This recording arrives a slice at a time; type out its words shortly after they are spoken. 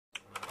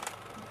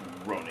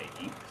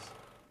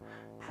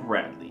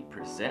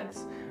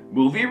presents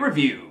Movie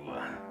Review,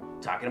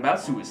 talking about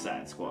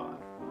Suicide Squad.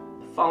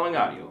 The following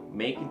audio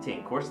may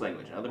contain coarse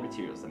language and other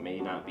materials that may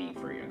not be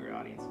for a younger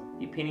audience.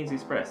 The opinions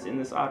expressed in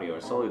this audio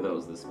are solely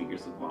those of the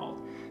speakers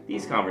involved.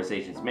 These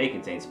conversations may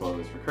contain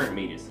spoilers for current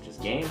media such as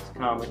games,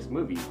 comics,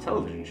 movies,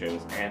 television shows,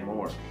 and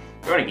more.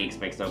 Running Geeks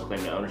makes no claim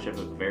to ownership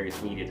of the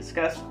various media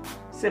discussed,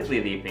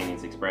 simply the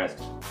opinions expressed.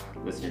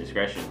 Listener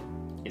discretion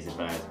is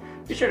advised.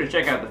 Be sure to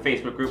check out the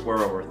Facebook group.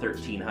 We're over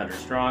 1,300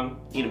 strong.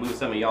 Need to move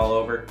some of y'all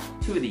over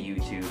to the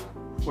YouTube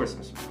for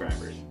some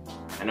subscribers.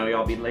 I know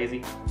y'all be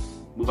lazy.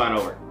 Move on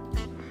over.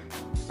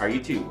 Our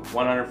YouTube,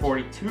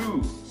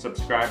 142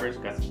 subscribers.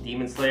 Got some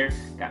Demon Slayer.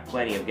 Got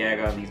plenty of GAG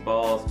on these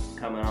balls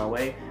coming our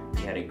way.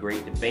 We had a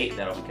great debate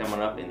that'll be coming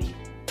up in the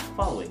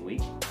following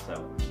week.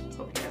 So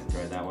hope you guys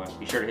enjoyed that one.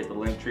 Be sure to hit the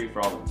link tree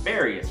for all the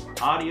various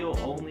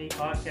audio-only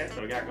podcasts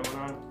that we got going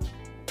on.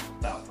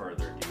 Without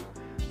further ado,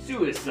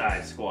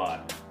 Suicide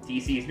Squad,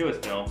 DC's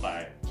newest film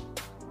by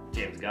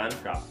James Gunn,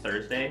 dropped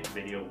Thursday.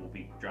 Video will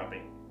be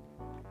dropping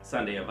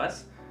Sunday of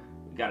us.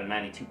 We got a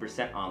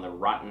 92% on the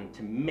Rotten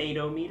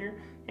Tomato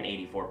meter, an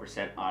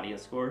 84%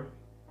 audience score,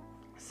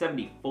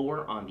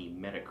 74 on the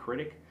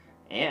Metacritic,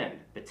 and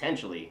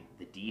potentially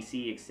the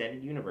DC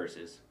Extended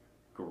Universe's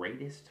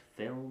greatest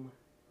film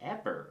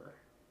ever.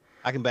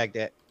 I can back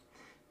that.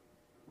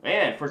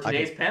 And for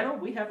today's panel,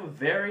 we have a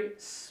very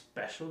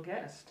special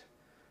guest.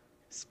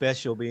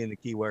 Special being the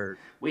key word.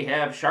 We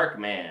have Shark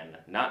Man,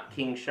 not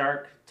King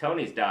Shark.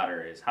 Tony's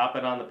daughter is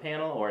hopping on the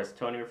panel, or as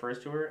Tony refers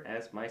to her,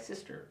 as my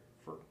sister,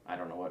 for I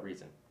don't know what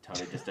reason.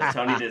 Tony just does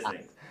Tony does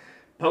things.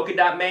 Polka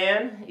Dot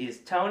Man is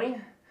Tony.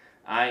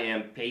 I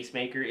am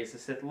Pacemaker is the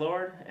Sith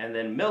Lord. And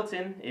then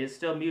Milton is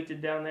still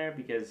muted down there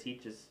because he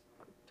just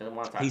doesn't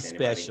want to talk to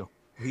anybody. He's special.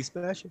 He's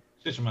special.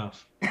 Shut your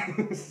mouth.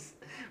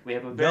 We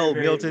have a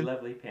very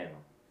lovely panel.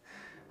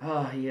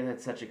 Oh, he had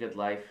such a good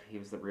life. He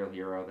was the real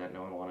hero that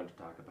no one wanted to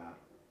talk about.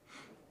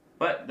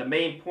 But the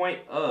main point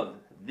of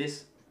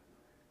this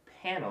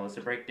panel is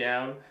to break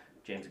down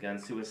James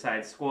Gunn's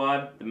Suicide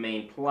Squad, the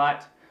main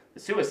plot. The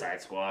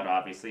Suicide Squad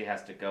obviously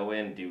has to go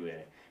in and do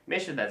a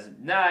mission that's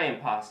nigh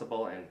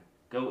impossible and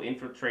go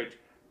infiltrate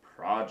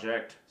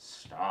Project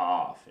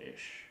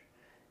Starfish.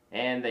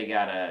 And they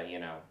gotta,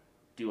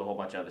 do a whole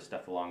bunch of other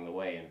stuff along the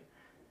way. And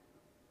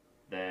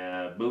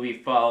the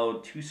movie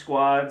followed two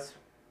squads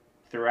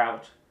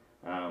throughout.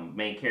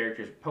 Main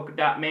characters: Polka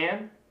Dot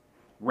Man,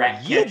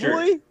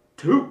 Ratcatcher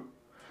 2,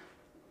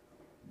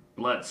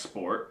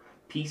 Bloodsport,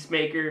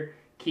 Peacemaker,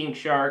 King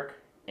Shark,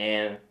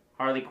 and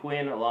Harley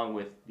Quinn, along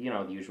with,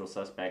 the usual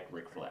suspect,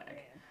 Rick Flag.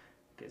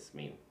 Because,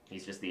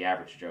 he's just the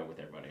average Joe with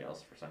everybody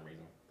else for some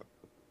reason.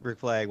 Rick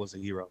Flag was a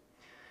hero.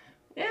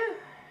 Yeah,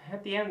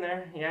 at the end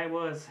there, yeah, he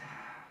was.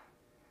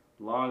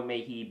 Long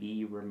may he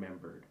be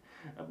remembered.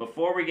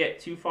 Before we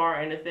get too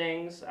far into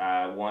things,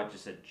 I want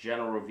just a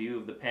general review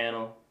of the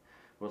panel.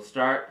 We'll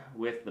start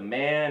with the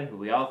man who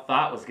we all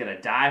thought was going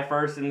to die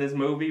first in this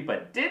movie,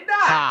 but did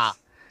not.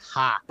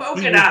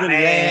 Polka Dot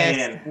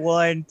Man. Last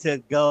one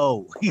to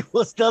go. He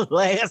was the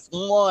last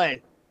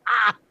one.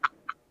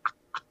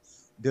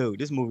 Dude,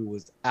 this movie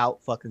was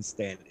out fucking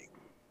standing.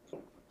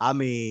 I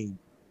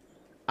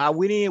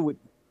went in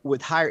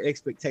with higher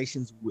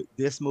expectations with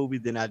this movie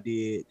than I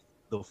did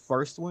the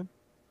first one,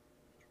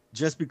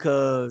 just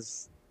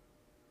because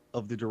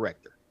of the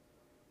director.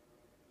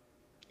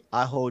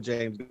 I hold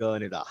James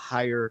Gunn in a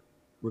higher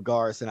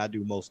regards than I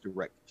do most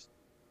directors.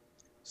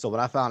 So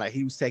when I found out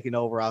he was taking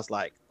over, I was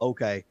like,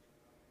 okay,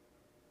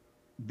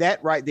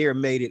 that right there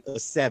made it a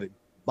 7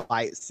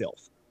 by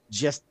itself.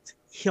 Just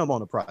him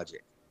on the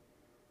project.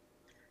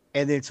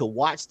 And then to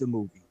watch the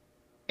movie,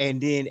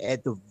 and then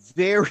at the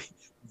very,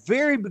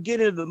 very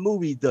beginning of the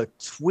movie, the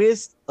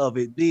twist of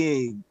it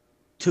being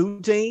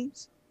two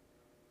teams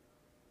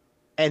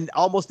and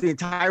almost the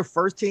entire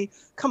first team.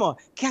 Come on,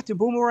 Captain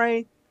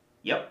Boomerang.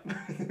 Yep.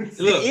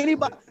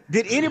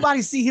 Did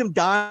anybody see him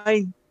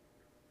dying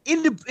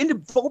in the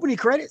opening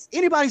credits?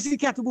 Anybody see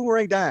Captain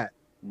Boomerang dying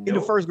in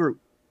the first group?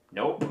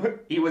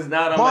 Nope. He was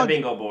not on my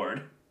bingo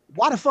board.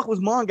 Why the fuck was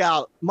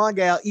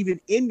Mongal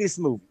even in this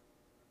movie?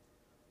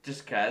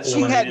 Just because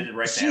she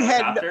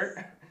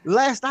had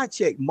last I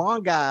checked,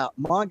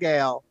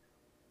 Mongal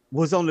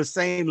was on the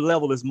same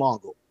level as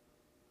Mongol.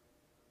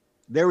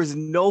 There is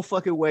no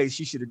fucking way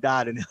she should have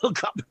died in a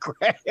helicopter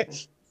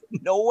crash.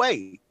 No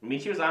way.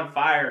 She was on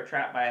fire,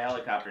 trapped by a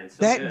helicopter.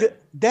 And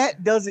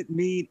that doesn't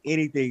mean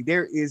anything.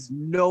 There is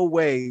no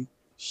way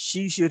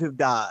she should have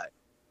died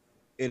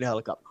in a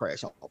helicopter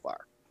crash on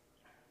fire.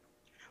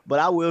 But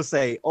I will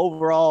say,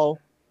 overall,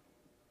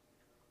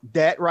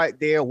 that right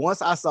there,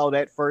 once I saw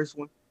that first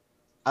one,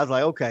 I was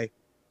like, okay,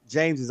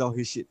 James is on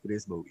his shit for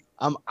this movie.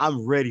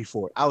 I'm ready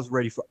for it. I was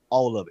ready for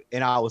all of it.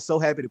 And I was so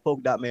happy that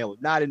Polka Dot Man was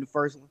not in the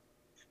first one,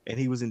 and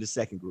he was in the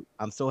second group.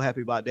 I'm so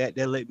happy about that.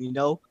 That let me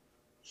know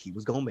he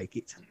was going to make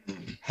it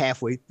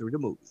halfway through the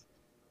movie.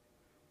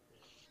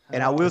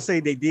 And I will say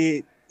they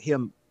did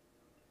him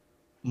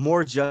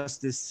more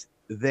justice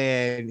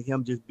than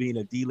him just being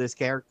a D-list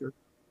character.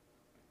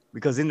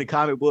 Because in the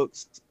comic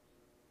books,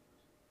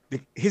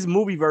 his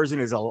movie version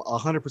is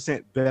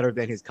 100% better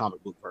than his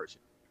comic book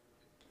version.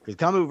 Because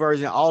comic book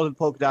version, all the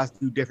polka dots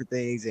do different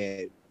things,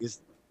 and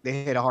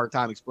they had a hard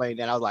time explaining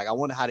that. I was like, I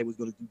wonder how they was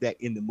going to do that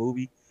in the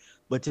movie.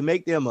 But to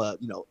make them a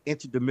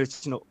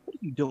interdimensional, what are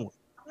you doing?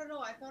 I don't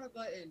know. I found a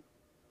button.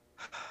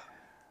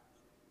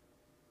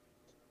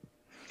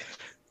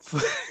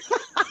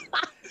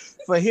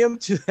 For him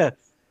to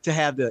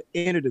have the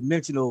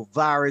interdimensional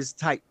virus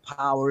type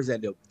powers,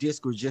 and the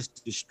disc was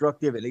just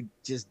destructive and they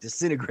just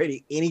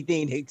disintegrated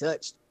anything they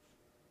touched.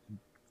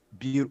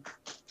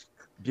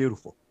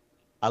 Beautiful.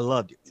 I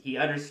loved it. He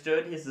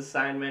understood his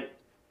assignment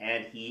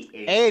and he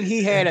aced And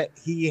it.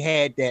 he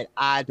had that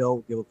I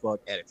don't give a fuck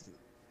attitude.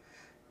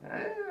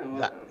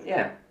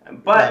 Yeah.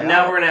 But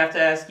now we're gonna have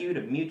to ask you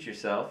to mute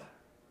yourself.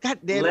 God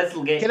damn. Let's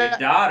get your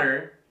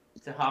daughter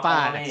to hop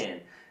on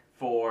in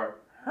for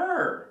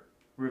her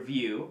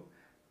review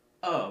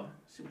of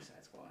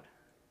Suicide Squad.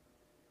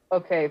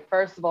 Okay,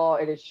 first of all,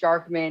 it is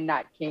Sharkman,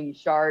 not King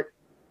Shark.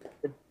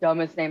 The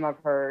dumbest name I've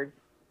heard.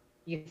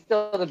 He's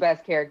still the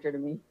best character to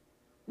me.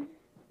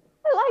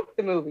 I like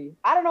the movie.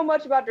 I don't know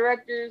much about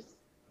directors.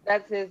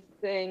 That's his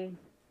thing.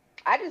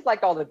 I just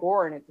liked all the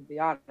gore in it, to be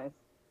honest.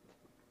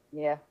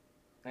 Yeah.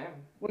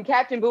 When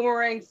Captain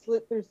Boomerang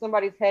slit through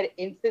somebody's head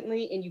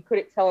instantly and you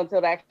couldn't tell until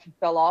it actually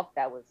fell off,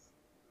 that was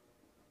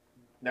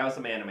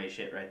some anime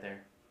shit right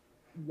there.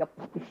 Yep.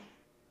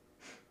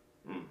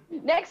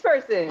 Next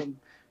person.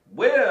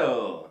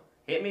 Will,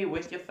 hit me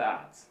with your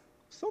thoughts.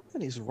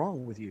 Something is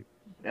wrong with you.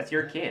 That's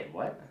your kid.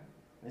 What?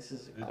 This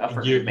is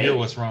you're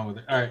what's wrong with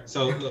it. All right.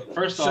 So look,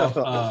 first off,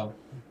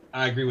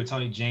 I agree with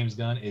Tony. James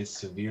Gunn is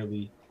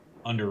severely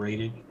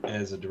underrated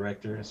as a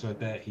director, and so at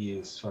that he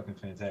is fucking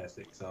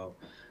fantastic. So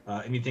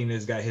anything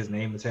that's got his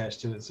name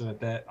attached to it, so at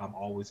that I'm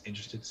always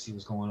interested to see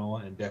what's going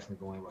on, and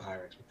definitely going with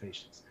higher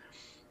expectations.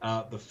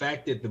 The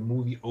fact that the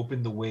movie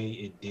opened the way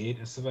it did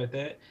and stuff like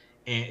that,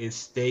 and it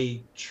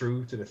stayed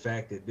true to the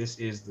fact that this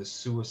is the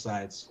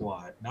Suicide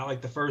Squad, not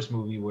like the first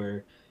movie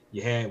where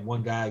you had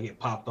one guy get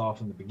popped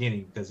off in the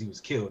beginning because he was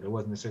killed. It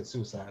wasn't necessarily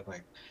suicide.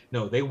 Like,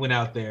 no, they went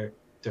out there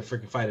to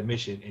freaking fight a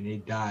mission and they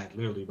died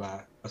literally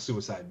by a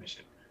suicide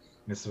mission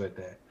and stuff like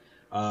that.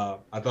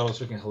 I thought it was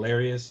freaking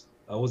hilarious.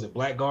 Was it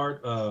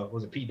Blackguard?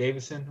 Was it Pete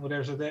Davidson?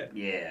 Whatever said that?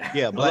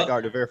 Yeah,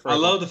 Blackguard, the very first. I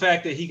love the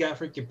fact that he got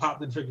freaking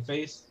popped in the freaking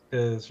face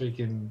because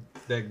freaking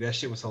that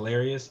shit was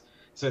hilarious.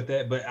 So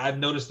that, but I've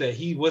noticed that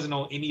he wasn't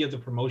on any of the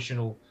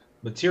promotional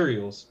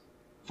materials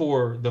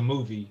for the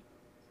movie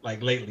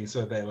like lately,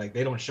 so that like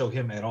they don't show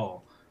him at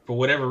all for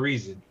whatever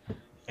reason.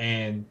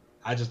 And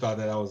I just thought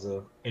that was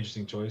a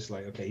interesting choice.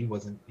 Like, okay, he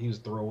was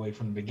throwaway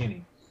from the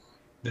beginning.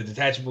 The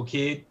detachable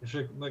kid,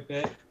 like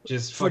that,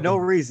 just for no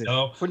reason.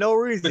 Dumb. For no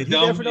reason. He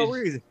there for no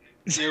reason.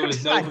 There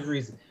was no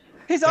reason.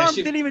 His arms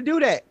didn't even do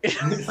that.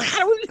 Like,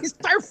 how would he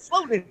start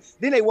floating?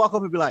 Then they walk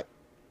up and be like,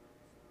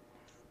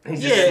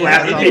 he's just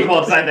slapping people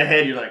upside the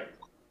head. You're like,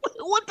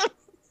 what the?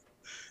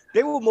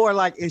 They were more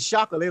like in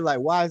shock. They were like,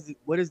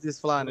 what is this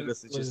flying at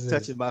us? It's just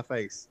touching my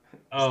face.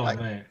 Oh, like,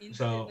 man.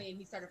 So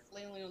he started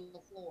flailing on the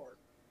floor.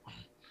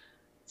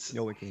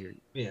 No one can hear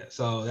you. Yeah,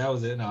 so that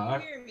was it. No,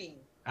 You hear me?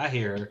 I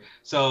hear her.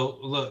 So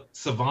look,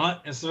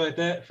 Savant and stuff like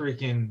that,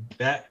 freaking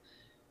that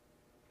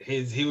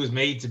he was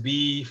made to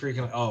be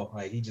freaking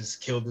like he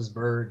just killed this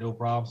bird, no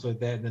problem. So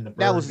that, and then the bird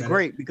that was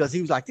great because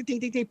he was like, ding,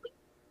 ding, ding.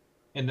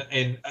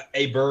 And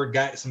a bird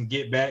got some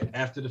get back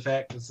after the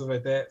fact and stuff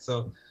like that.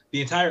 So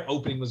the entire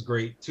opening was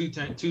great. Two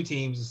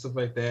teams and stuff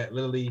like that.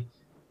 Literally,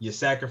 you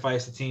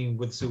sacrifice the team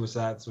with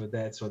suicides with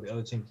that, so the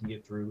other team can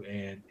get through,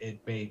 and it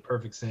made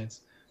perfect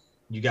sense.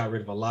 You got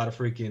rid of a lot of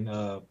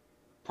freaking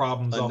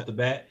problems off the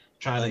bat,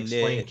 trying to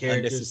explain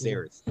characters.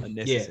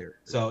 Unnecessary. Yeah,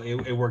 so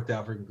it worked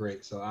out freaking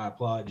great. So I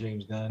applaud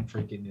James Gunn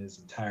freaking in his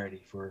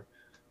entirety for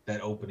that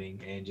opening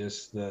and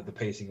just the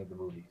pacing of the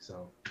movie.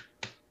 So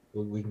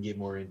we can get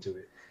more into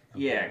it.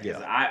 Yeah,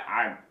 because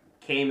I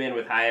came in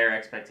with higher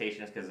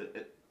expectations because,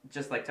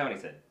 just like Tony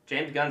said,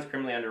 James Gunn's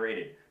criminally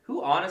underrated.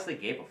 Who honestly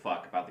gave a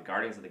fuck about the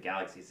Guardians of the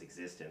Galaxy's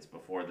existence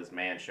before this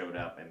man showed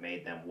up and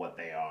made them what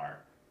they are?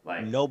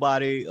 Like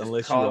nobody,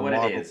 unless you were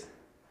Marvel.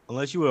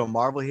 Unless you were a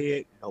Marvel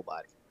head,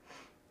 nobody.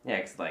 Yeah,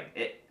 because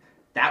like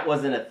that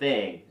wasn't a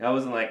thing. That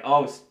wasn't like,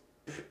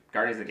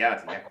 Guardians of the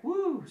Galaxy, like,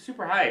 woo,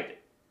 super hyped.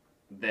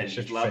 Then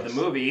you love the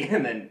movie,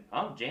 and then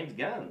James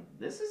Gunn,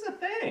 this is a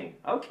thing,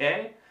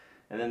 okay.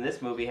 And then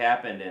this movie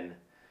happened, and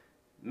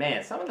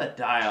man, some of the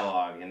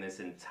dialogue in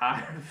this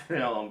entire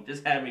film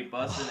just had me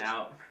busting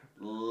out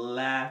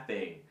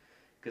laughing.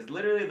 Because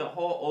literally the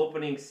whole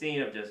opening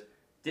scene of just,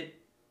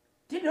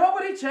 did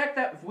nobody check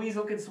that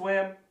Weasel can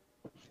swim?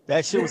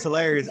 That shit was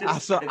hilarious.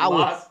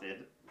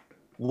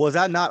 Was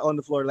I not on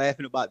the floor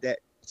laughing about that?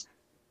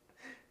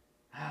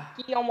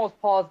 He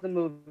almost paused the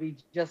movie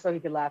just so he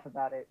could laugh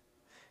about it.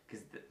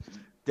 Because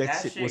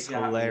that shit was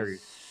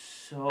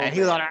hilarious. And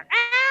he was like,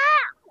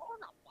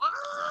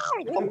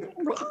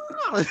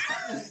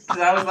 because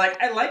I was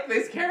like, I like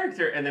this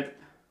character, and then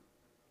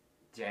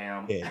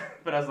damn. Yeah.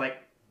 But I was like,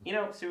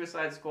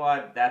 Suicide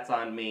Squad, that's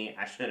on me.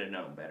 I should have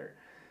known better.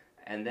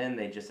 And then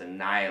they just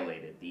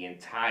annihilated the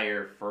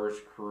entire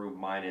first crew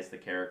minus the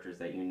characters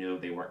that you knew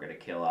they weren't going to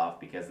kill off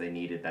because they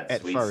needed that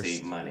At sweet first.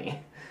 seat money.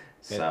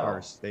 At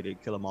first, they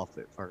didn't kill him off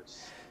at first.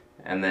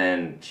 And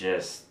then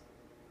just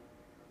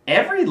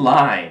every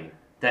line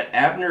that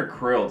Abner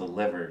Krill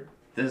delivered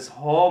this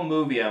whole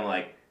movie, I'm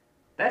like,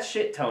 that's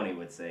shit Tony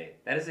would say.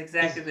 That is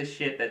exactly the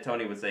shit that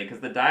Tony would say. Because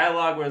the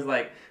dialogue was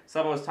like,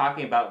 someone was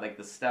talking about like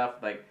the stuff,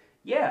 like,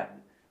 yeah,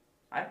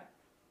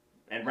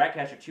 and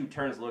Ratcatcher 2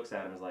 turns, looks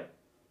at him, and is like,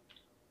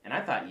 and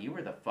I thought you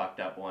were the fucked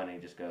up one. And he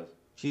just goes,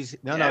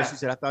 No, she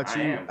said, I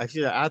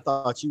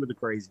thought you were the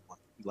crazy one.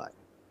 He's like,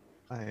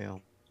 I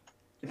am.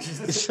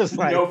 It's just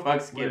like, no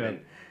fucks given.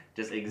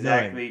 Just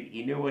exactly,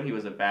 he knew what he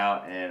was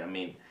about. And I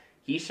mean,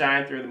 he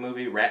shined through the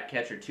movie.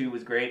 Ratcatcher 2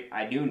 was great.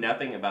 I knew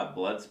nothing about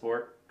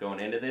Bloodsport going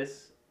into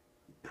this.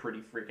 Pretty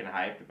freaking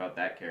hyped about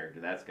that character.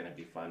 That's going to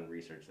be fun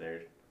research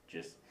there.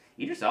 Just,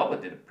 Idris Elba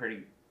did a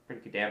pretty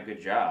damn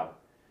good job.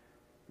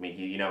 I mean,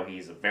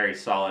 he's a very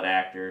solid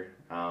actor.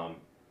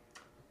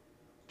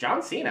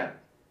 John Cena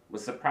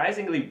was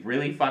surprisingly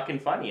really fucking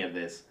funny in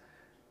this.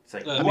 It's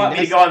like, you want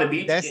me to go on the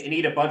beach and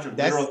eat a bunch of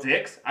literal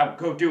dicks? I will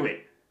go do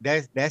it.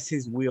 That's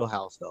his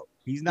wheelhouse, though.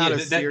 He's not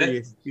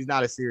he's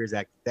not a serious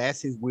actor. That's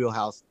his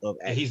wheelhouse of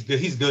acting.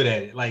 He's good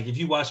at it. Like if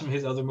you watch him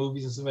his other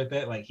movies and stuff like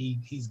that, like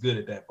he's good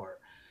at that part.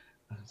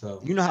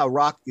 So you know how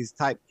Rock is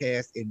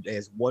typecast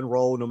as one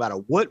role, no matter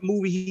what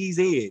movie he's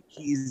in,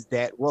 he's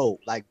that role.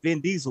 Like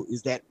Vin Diesel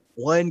is that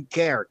one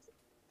character.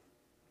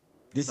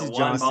 This is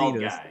John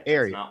Cena's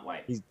area. Not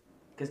white.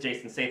 Because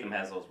Jason Statham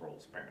has those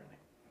roles apparently.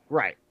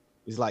 Right.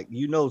 It's like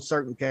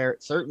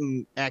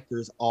certain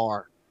actors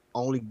are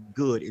only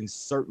good in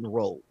certain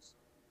roles.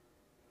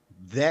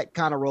 That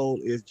kind of role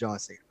is John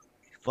Cena.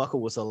 Fucker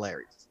was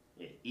hilarious.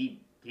 Yeah, he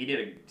did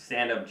a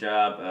stand-up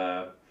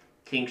job.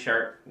 King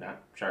Shark,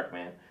 not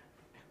Sharkman,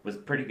 was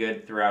pretty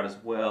good throughout as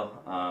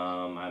well.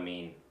 I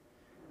mean,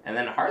 and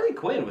then Harley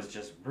Quinn was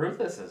just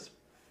ruthless as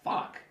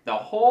fuck. The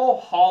whole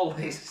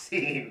hallway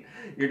scene,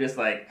 you're just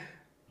like,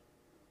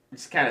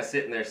 just kind of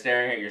sitting there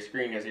staring at your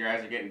screen as your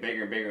eyes are getting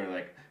bigger and bigger. And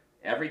like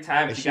every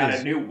time she got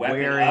a new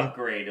weapon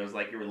upgrade, it was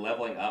like you were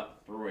leveling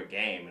up through a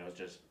game. It was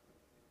just,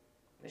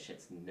 this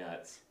shit's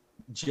nuts.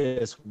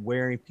 Just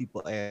wearing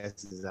people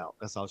asses out.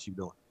 That's all she's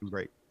doing.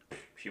 Great.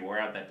 She wore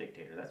out that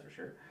dictator, that's for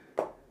sure.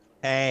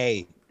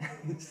 Hey.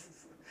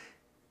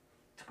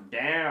 Took him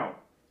down.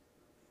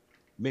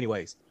 Many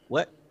ways.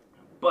 What?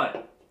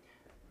 But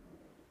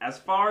as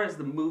far as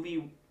the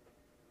movie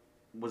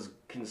was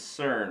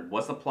concerned,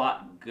 was the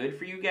plot good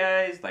for you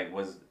guys? Like,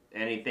 was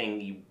anything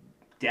you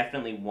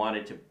definitely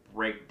wanted to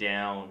break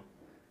down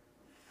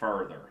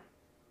further?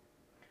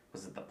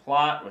 Was it the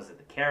plot? Was it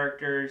the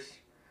characters?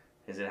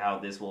 Is it how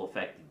this will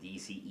affect the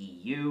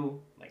DCEU?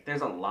 Like,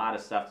 there's a lot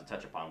of stuff to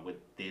touch upon with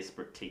this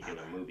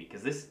particular movie.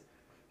 Because this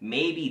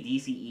may be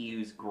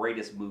DCEU's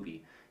greatest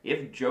movie.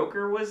 If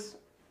Joker was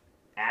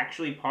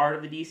actually part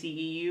of the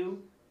DCEU,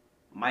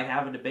 might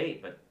have a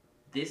debate. But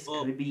this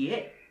could be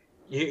it.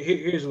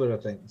 Here's what I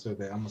think. So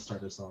that I'm going to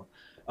start this off.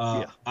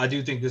 I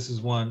do think this is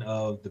one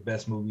of the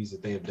best movies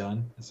that they have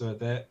done. And so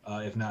that,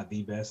 if not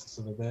the best, and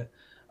stuff like that.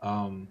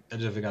 I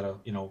just have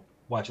got to,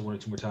 watch it one or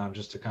two more times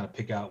just to kind of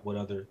pick out what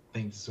other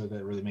things so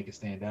that really make it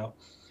stand out.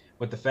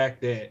 But the fact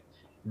that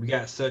we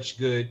got such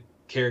good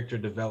character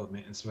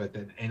development and stuff like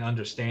that, and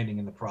understanding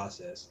in the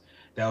process,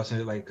 that was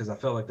like, because I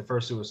felt like the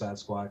first Suicide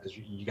Squad, because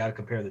you got to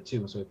compare the two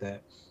and stuff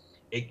like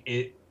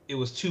that, it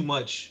was too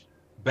much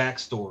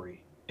backstory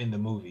in the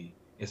movie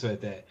and stuff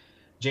like that.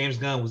 James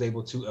Gunn was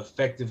able to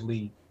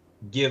effectively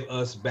give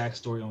us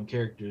backstory on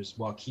characters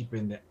while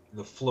keeping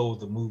the flow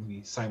of the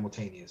movie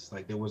simultaneous.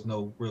 Like there was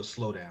no real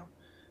slowdown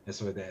and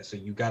stuff like that. So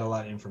you got a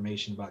lot of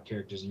information about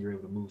characters and you're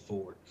able to move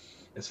forward.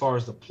 As far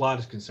as the plot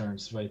is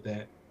concerned, stuff like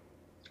that,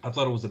 I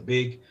thought it was a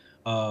big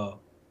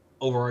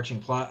overarching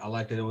plot. I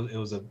liked that it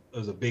was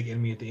a big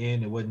enemy at the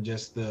end. It wasn't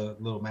just the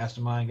little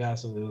mastermind guy.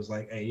 So it was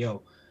like, hey,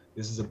 yo,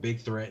 this is a big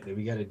threat that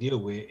we got to deal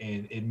with.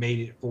 And it made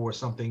it for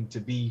something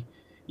to be,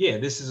 yeah,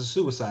 this is a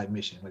suicide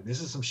mission. Like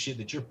this is some shit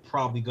that you're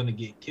probably going to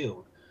get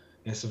killed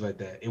and stuff like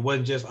that. It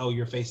wasn't just, oh,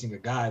 you're facing a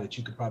guy that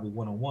you could probably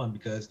one-on-one,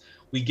 because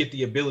we get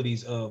the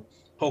abilities of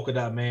Polka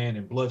Dot Man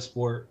and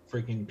Bloodsport,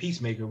 freaking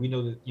Peacemaker. We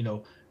know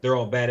that, they're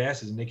all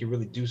badasses and they can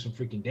really do some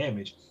freaking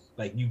damage.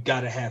 Like you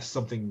got to have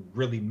something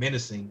really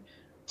menacing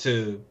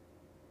to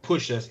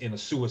push us in a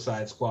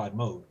Suicide Squad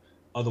mode.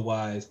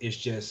 Otherwise, it's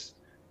just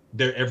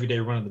their everyday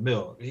run of the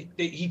mill.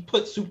 He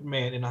put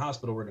Superman in the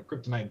hospital with a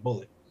kryptonite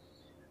bullet.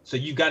 So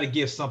you got to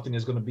give something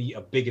that's going to be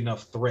a big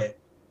enough threat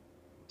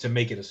to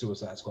make it a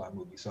Suicide Squad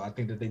movie. So I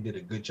think that they did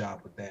a good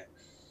job with that.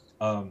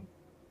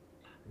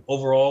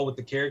 Overall, with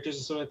the characters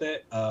and stuff like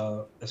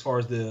that, as far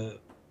as the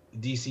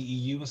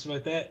DCEU and stuff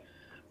like that,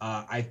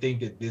 I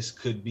think that this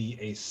could be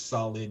a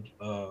solid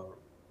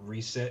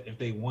reset if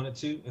they wanted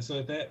to and stuff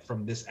like that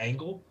from this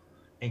angle,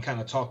 and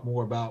kind of talk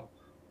more about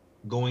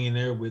going in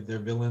there with their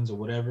villains or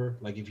whatever.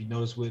 Like if you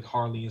notice with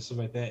Harley and stuff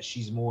like that,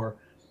 she's more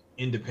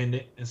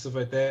independent and stuff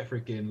like that.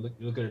 Freaking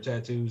look at her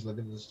tattoos. Look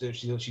at the stuff.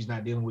 She's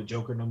not dealing with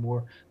Joker no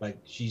more. Like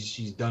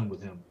she's done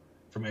with him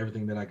from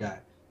everything that I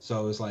got.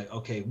 So it's like,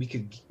 okay, we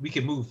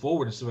could move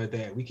forward and stuff like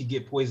that. We could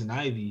get Poison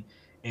Ivy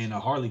and a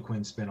Harley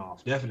Quinn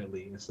spinoff,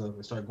 definitely, and stuff,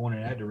 and start going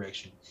in that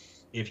direction.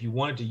 If you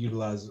wanted to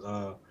utilize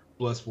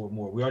Bloodsport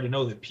more, we already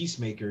know that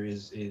Peacemaker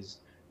is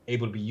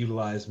able to be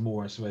utilized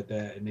more and stuff like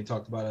that. And they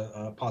talked about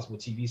a possible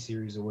TV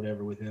series or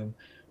whatever with him,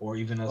 or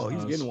even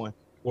he's getting one,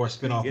 or a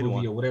spinoff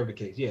movie or whatever the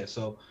case. Yeah,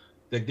 so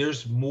like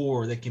there's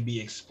more that can be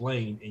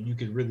explained, and you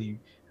could really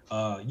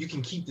you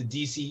can keep the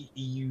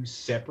DCEU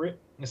separate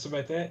and stuff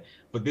like that,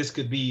 but this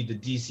could be the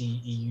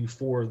DCEU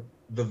for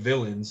the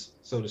villains,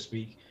 so to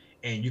speak,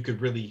 and you could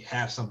really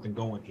have something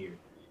going here.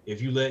 If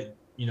you let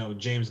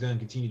James Gunn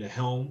continue to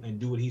helm and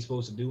do what he's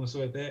supposed to do and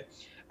stuff like that,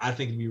 I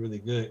think it'd be really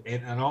good.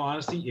 And in all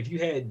honesty, if you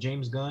had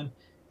James Gunn,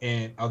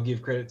 and I'll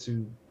give credit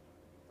to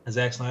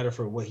Zack Snyder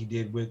for what he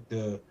did with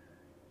the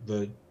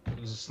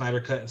Snyder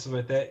Cut and stuff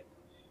like that,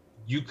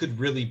 you could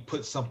really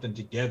put something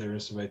together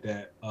and stuff like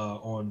that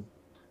on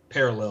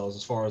parallels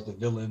as far as the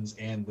villains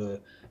and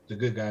the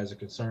good guys are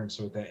concerned,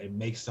 so that it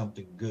makes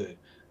something good.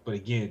 But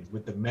again,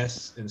 with the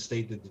mess and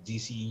state that the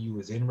DCEU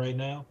is in right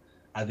now,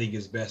 I think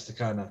it's best to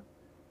kind of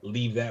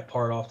leave that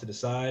part off to the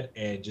side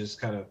and just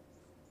kind of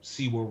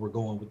see where we're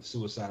going with the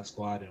Suicide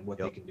Squad and what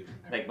they can do from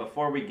there. Like,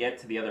 before we get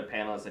to the other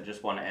panelists, I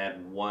just want to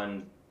add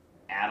one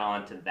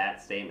add-on to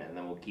that statement, and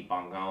then we'll keep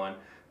on going.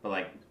 But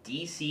like,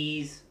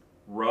 DC's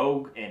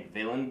rogue and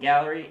villain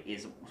gallery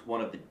is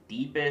one of the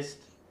deepest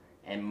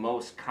and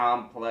most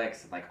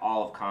complex, like,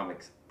 all of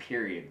comics,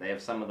 period. They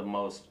have some of the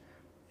most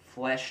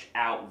fleshed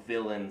out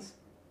villains,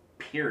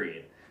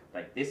 period.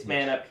 Like, this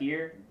man up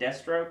here,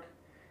 Deathstroke,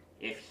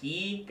 if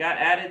he got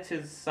added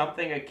to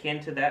something akin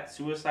to that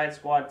Suicide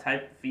Squad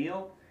type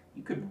feel,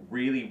 you could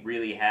really,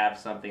 really have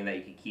something that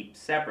you could keep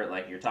separate,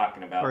 like you're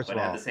talking about, but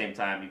at the same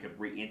time, you could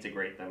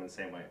reintegrate them in the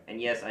same way.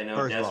 And yes, I know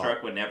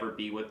Deathstroke would never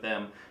be with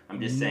them. I'm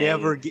just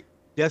saying...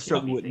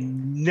 Deathstroke would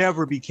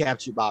never be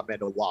captured by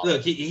Amanda Waller.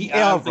 Look, he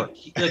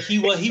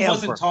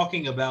wasn't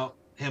talking about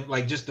him,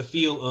 like, just the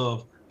feel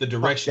of the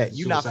direction.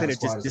 You're not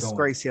finna just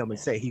disgrace him and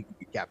say he could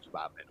be captured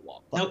by Amanda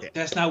Waller. No,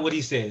 that's not what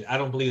he said. I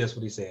don't believe that's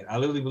what he said. I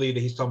literally believe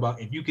that he's talking about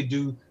if you could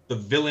do the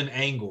villain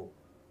angle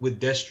with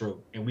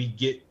Deathstroke and we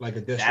get like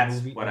a Deathstroke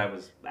movie. That's what I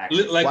was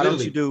actually. Like, why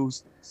don't you do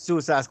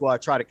Suicide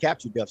Squad try to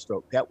capture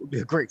Deathstroke? That would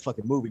be a great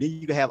fucking movie. Then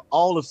you can have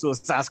all of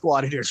Suicide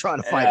Squad in there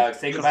trying to fight.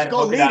 Say goodbye to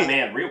Polka Dot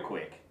Man real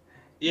quick.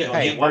 Yeah,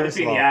 hey, one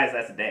between the eyes,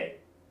 that's a day.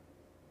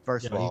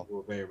 First of all, he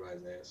whooped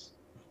everybody's ass.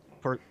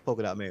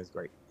 Polka Dot Man is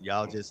great.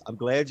 I'm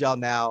glad y'all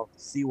now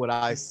see what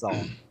I saw.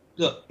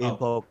 Look,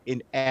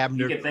 in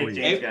Abner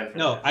Creed.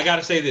 I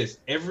gotta say this.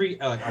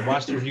 I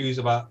watched the reviews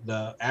about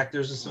the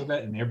actors and stuff like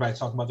that, and everybody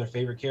talking about their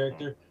favorite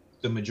character.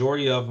 The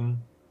majority of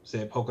them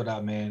said Polka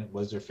Dot Man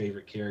was their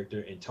favorite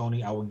character. And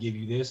Tony, I will give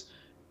you this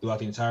throughout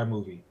the entire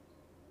movie.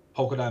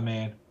 Polka Dot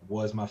Man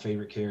was my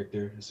favorite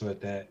character, and so at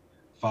that,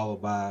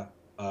 followed by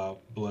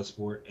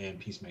Bloodsport and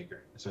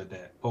Peacemaker. So at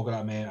that, Polka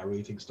Dot Man, I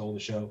really think stole the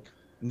show.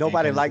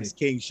 Nobody likes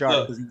King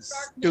Shark because he's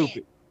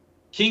stupid.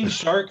 King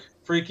Shark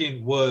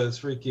was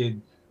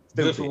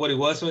good for what he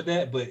was with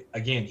that, but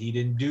again, he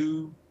didn't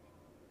do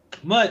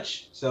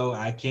much, so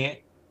I can't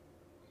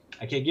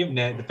give him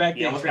that. The fact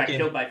he almost got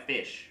killed by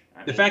fish.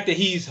 The fact that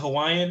he's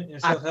Hawaiian and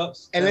stuff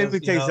helps. And let me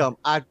tell you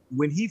something.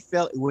 When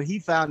he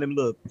found them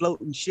little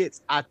floating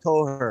shits, I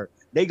told her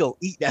they go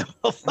eat that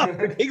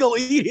motherfucker. They go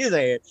eat his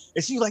ass,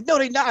 and she's like, "No,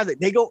 they not.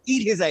 They go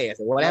eat his ass."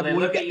 And what happened?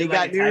 They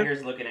got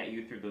tigers looking at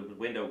you through the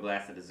window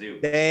glass of the zoo.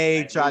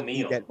 They tried to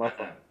eat that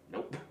motherfucker.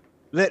 Nope.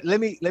 Let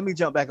me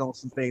jump back on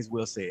some things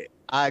Will said.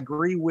 I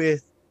agree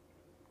with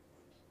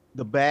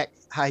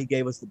how he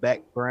gave us the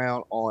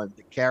background on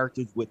the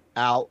characters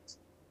without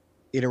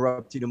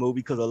interrupting the movie,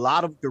 because a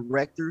lot of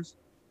directors,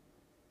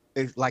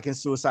 like in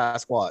Suicide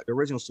Squad, the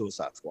original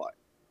Suicide Squad,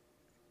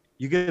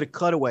 you get a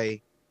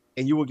cutaway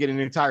and you will get an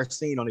entire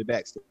scene on their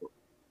backstory.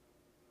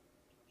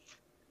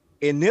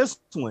 In this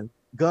one,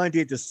 Gunn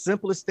did the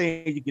simplest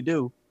thing you could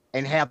do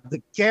and have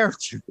the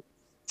character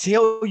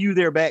tell you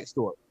their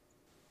backstory.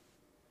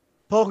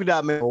 Polka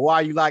Dot Man, why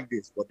are you like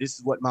this? Well, this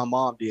is what my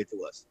mom did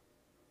to us,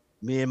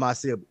 me and my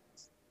siblings.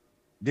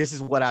 This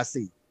is what I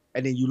see.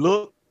 And then you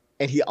look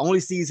and he only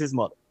sees his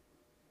mother.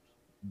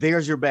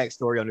 There's your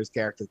backstory on this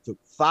character. It took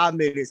 5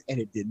 minutes and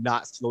it did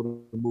not slow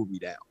the movie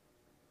down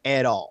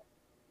at all.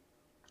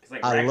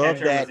 Like, I love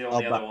that. Was the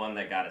only other one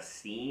that got a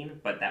scene,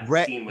 but that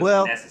scene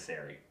was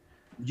necessary.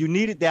 You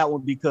needed that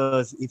one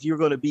because if you're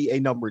going to be a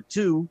number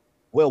 2,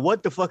 well,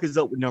 what the fuck is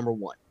up with number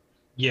 1?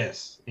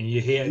 Yes, and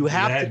you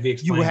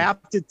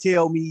have to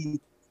tell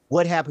me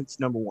what happened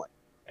to number 1.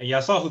 And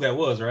y'all saw who that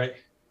was, right?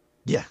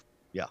 Yeah.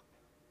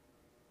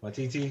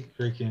 Watiti,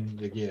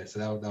 freaking yeah. So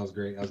that was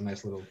great. That was a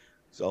nice little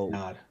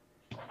nod.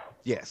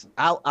 Yes,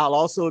 I'll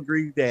also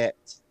agree that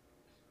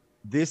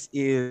this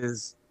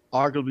is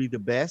arguably the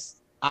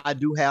best. I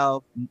do have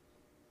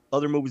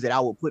other movies that I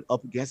would put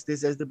up against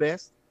this as the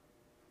best,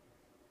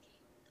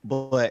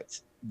 but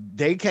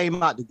they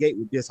came out the gate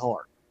with this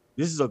hard.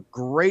 This is a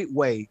great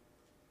way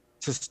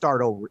to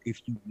start over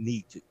if you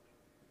need to.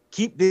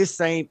 Keep this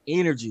same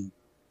energy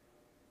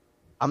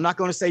I'm not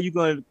going to say you're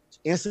going to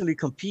instantly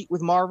compete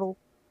with Marvel,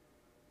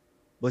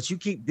 but you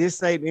keep this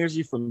same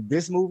energy from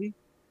this movie,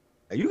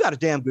 and you got a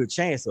damn good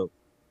chance of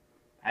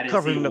I didn't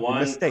covering see up the one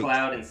mistakes.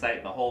 cloud in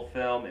sight the whole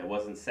film. It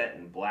wasn't set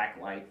in black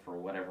light for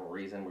whatever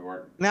reason. We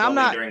weren't Now, I'm filming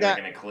not during that, like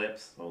an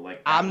eclipse, so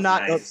like that I'm was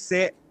not nice.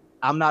 upset.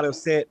 I'm not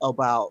upset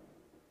about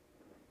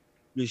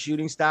the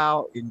shooting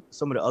style in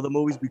some of the other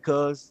movies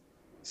because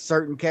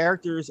certain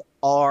characters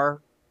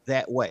are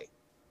that way.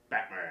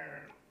 Batman.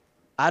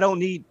 I don't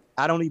need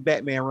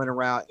Batman running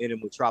around in a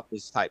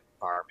metropolis type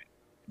environment.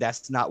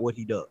 That's not what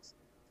he does.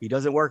 He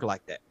doesn't work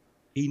like that.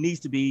 He needs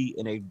to be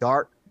in a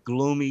dark,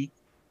 gloomy,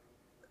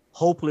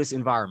 hopeless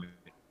environment.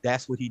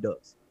 That's what he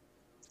does.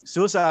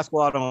 Suicide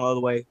Squad, on the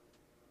other way,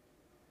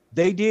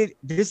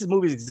 this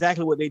movie is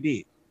exactly what they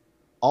did.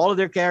 All of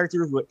their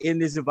characters were in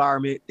this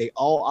environment. They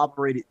all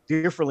operated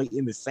differently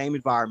in the same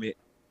environment,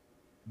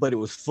 but it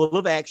was full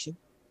of action.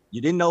 You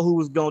didn't know who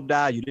was going to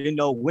die. You didn't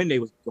know when they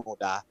was going to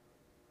die.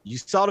 You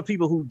saw the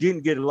people who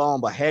didn't get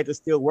along but had to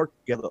still work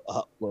together.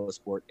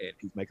 Bloodsport and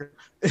Peacemaker.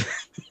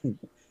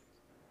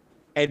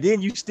 And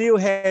then you still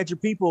had your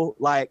people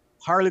like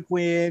Harley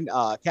Quinn,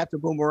 Captain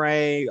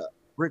Boomerang,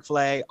 Rick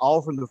Flag,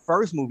 all from the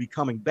first movie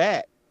coming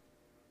back.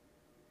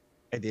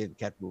 And then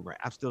Captain Boomerang.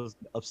 I'm still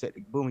upset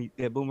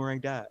that Boomerang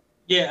died.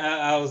 Yeah,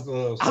 I was.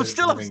 I'm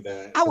still.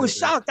 I was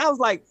shocked. I was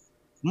like,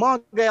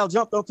 Mongal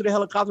jumped onto the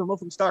helicopter,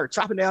 motherfucker started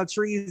chopping down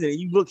trees, and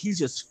you look, he's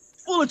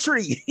just full of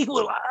trees. He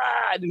was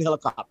like, in the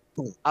helicopter.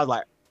 Boom. I was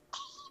like,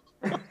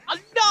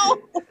 no,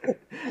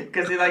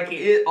 because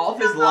all of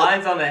his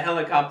lines on the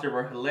helicopter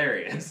were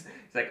hilarious.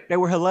 It's like they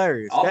were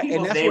hilarious. All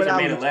people's names are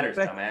made of letters,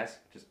 dumbass.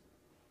 Just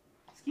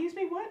excuse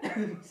me, what?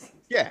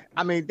 Yeah,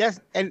 I mean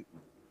and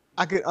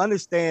I could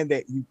understand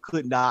that you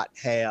could not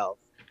have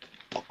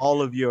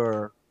all of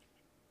your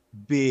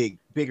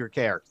bigger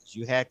characters.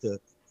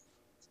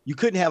 You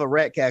couldn't have a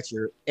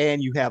Ratcatcher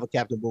and you have a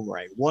Captain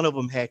Boomerang. One of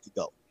them had to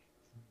go.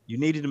 You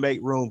needed to make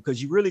room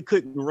because you really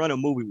couldn't run a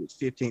movie with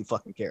 15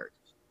 fucking characters.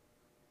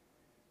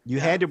 You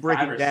had to break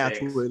it down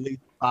to at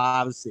least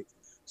 5 or 6.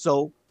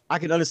 So I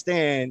can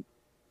understand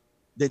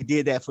they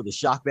did that for the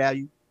shock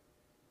value,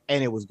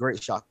 and it was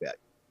great shock value.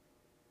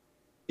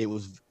 It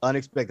was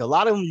unexpected. A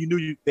lot of them you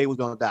knew they was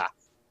gonna die.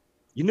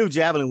 You knew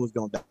Javelin was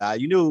gonna die.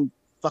 You knew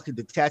fucking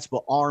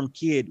detachable arm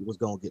kid was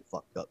gonna get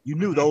fucked up. You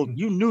knew those.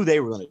 You knew they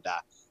were gonna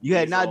die. You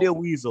had no idea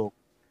Weasel.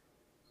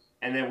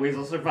 And then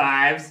Weasel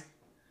survives.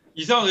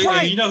 You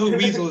know who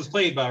Weasel is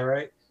played by,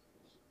 right?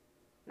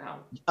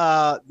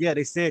 No. Yeah,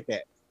 they said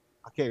that.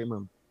 I can't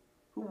remember.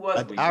 Who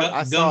was Weasel?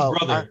 I saw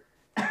brother.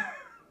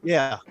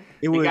 Yeah,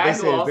 it the was. guy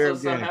who also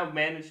somehow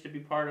managed to be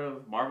part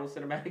of Marvel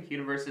Cinematic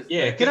Universe's.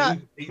 Yeah,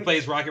 he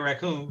plays Rocket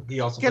Raccoon.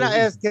 He also. Can I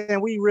ask? Can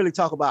we really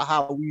talk about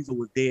how Weasel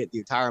was dead the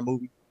entire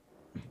movie?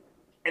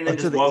 And then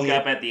just woke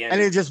up at the end.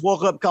 And then just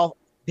woke up. Called.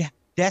 Yeah,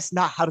 that's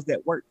not. How does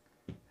that work?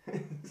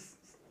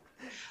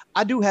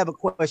 I do have a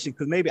question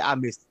because maybe I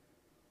missed it.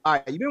 All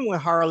right, you remember when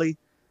Harley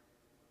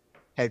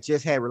had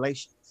just had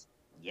relations?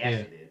 Yeah, she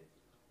did.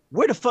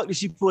 Where the fuck did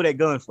she pull that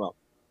gun from?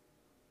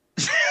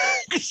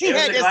 It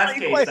was a glass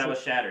case that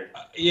was shattered.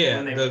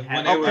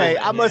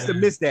 I must have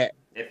missed that.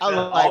 All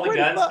the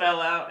guns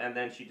fell out, and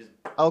then she just.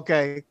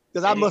 Okay,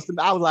 because I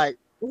was like,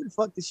 where the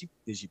fuck did she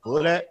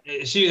pull that?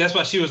 That's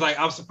why she was like,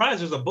 I'm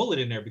surprised there's a bullet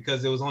in there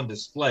because it was on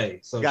display.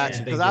 So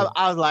gotcha. Because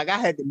I was like, I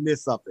had to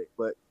miss something,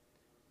 but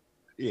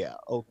yeah,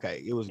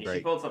 okay, it was great.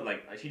 She pulled something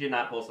she did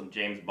not pull some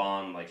James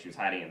Bond she was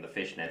hiding in the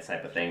fishnet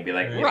type of thing. Be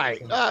like, right,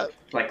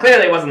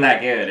 clearly it wasn't that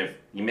good if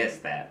you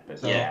missed that.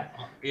 But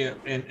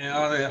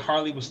and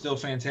Harley was still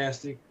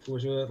fantastic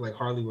for sure. Like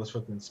Harley was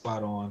fucking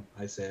spot on.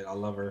 I said I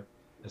love her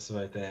and stuff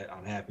like that.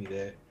 I'm happy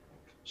that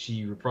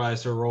she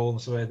reprised her role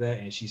and stuff like that,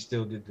 and she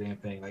still did the damn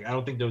thing. Like I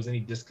don't think there was any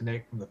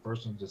disconnect from the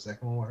first one to the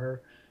second one with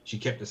her. She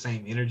kept the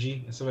same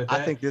energy and stuff like that.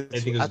 I think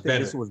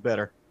this was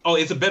better. Oh,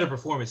 it's a better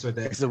performance with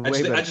that.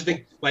 I just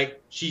think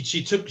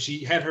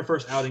she had her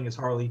first outing as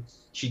Harley.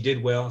 She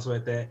did well and stuff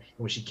like that. And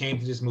when she came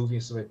to this movie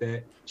and stuff like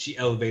that, she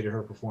elevated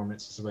her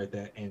performance and stuff like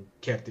that and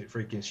kept it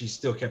freaking. She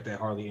still kept that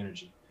Harley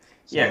energy.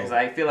 So, yeah, because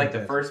I feel like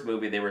the first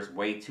movie there was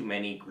way too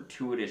many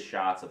gratuitous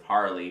shots of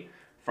Harley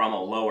from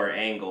a lower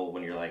angle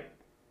when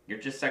you're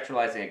just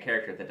sexualizing a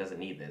character that doesn't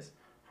need this.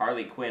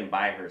 Harley Quinn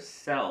by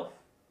herself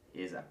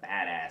is a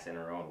badass in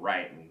her own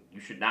right, and you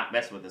should not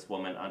mess with this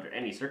woman under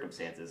any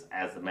circumstances.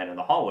 As the men in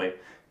the hallway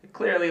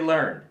clearly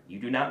learned, you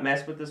do not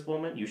mess with this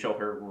woman. You show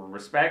her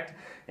respect,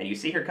 and you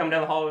see her come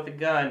down the hallway with a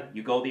gun,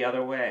 you go the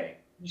other way.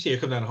 You see her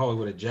come down the hallway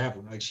with a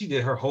javelin. Like she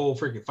did her whole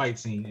freaking fight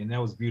scene, and that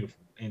was beautiful.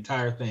 The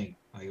entire thing,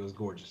 it was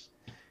gorgeous.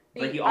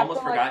 Like you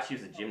almost forgot she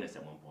was a gymnast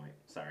at one point.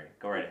 Sorry,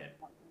 go right ahead.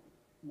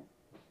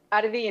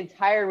 Out of the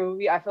entire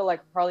movie, I feel like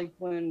Harley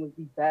Quinn was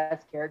the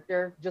best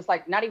character. Just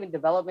not even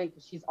development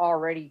because she's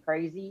already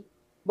crazy,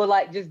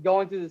 but just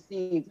going through the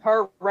scenes.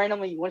 Her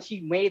randomly, when she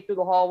made it through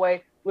the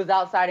hallway, was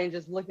outside and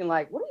just looking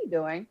like, what are you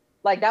doing?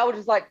 That was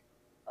just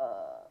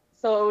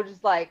so it was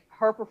just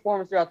her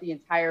performance throughout the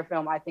entire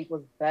film, I think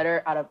was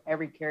better out of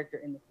every character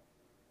in the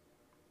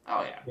film.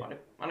 Oh yeah,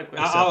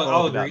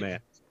 I'll agree.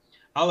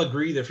 I'll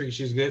agree that freaking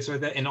she was good, so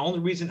like that. And the only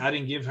reason I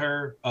didn't give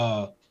her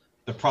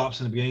the props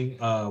in the beginning,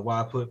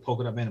 why I put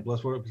Polka Dot Man and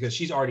Bloodsport, because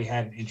she's already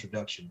had an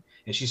introduction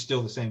and she's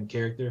still the same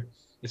character.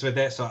 It's like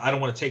that. So I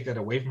don't want to take that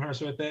away from her,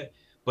 so like that.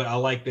 But I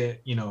like that,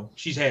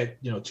 she's had,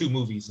 2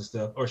 movies and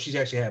stuff, or she's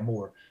actually had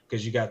more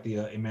because you got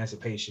the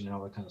Emancipation and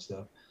all that kind of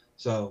stuff.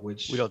 So,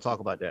 which We don't talk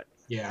about that.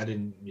 Yeah, I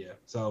didn't. Yeah.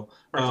 So,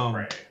 Birds of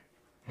Prey.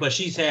 but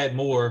she's had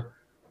more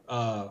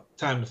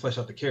time to flesh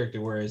out the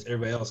character, whereas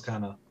everybody else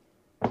kind of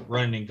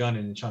running and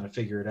gunning and trying to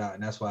figure it out.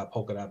 And that's why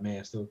Polka Dot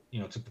Man still,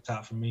 took the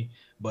top from me.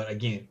 But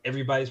again,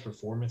 everybody's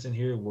performance in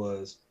here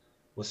was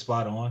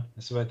spot on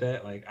and stuff like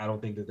that. Like, I don't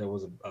think that there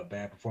was a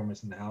bad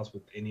performance in the house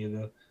with any of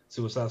the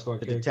Suicide Squad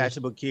The characters.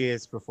 Detachable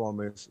Kids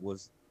performance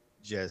was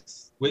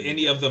just With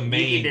any of the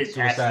main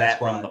Suicide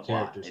Squad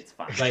characters. It's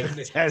fine.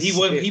 Like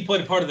he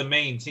played part of the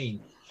main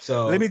team.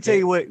 So let me tell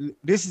you what,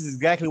 this is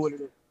exactly what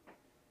it is.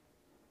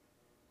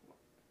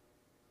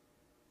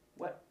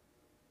 What?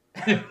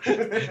 That's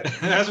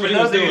For what he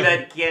those was of you doing.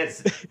 that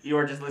can't, you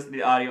are just listening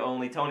to audio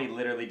only. Tony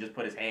literally just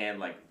put his hand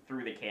like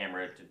through the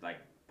camera to like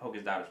poke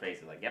his daughter's face.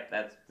 He's like, "Yep,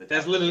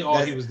 that's literally all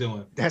he was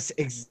doing." That's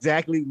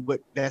exactly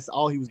that's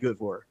all he was good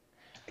for.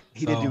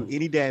 He didn't do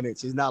any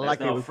damage. It's not like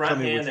no it was front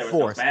coming hand, with there was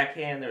force. no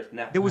backhand, there was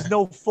nothing. There was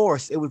no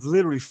force. It was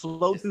literally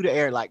flow through the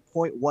air like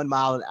 0.1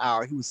 mile an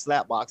hour. He was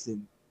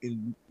slapboxing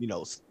in,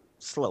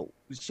 slow.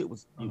 This shit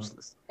was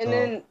useless. And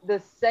then the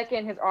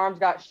second his arms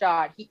got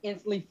shot, he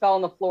instantly fell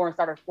on the floor and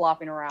started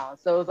flopping around.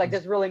 So it was like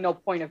there's really no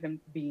point of him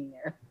being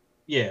there.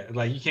 Yeah,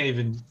 like you can't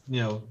even,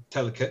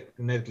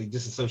 telekinetically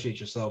disassociate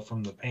yourself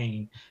from the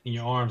pain in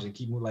your arms and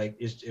keep like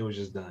it was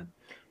just done.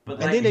 But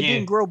And then they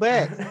didn't grow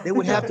back. They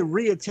would have to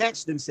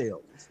reattach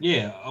themselves.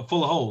 Yeah,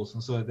 full of holes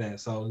and stuff like that.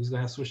 So he's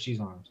gonna have Swiss cheese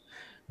arms.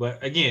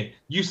 But again,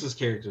 useless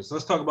characters.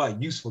 Let's talk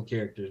about useful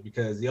characters,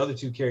 because the other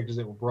 2 characters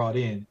that were brought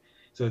in,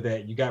 so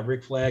that you got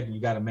Rick Flag and you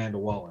got Amanda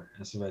Waller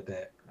and stuff like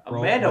that.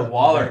 Amanda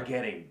Waller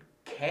getting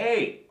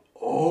K.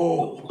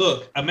 Oh,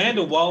 look,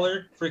 Amanda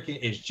Waller freaking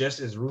is just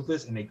as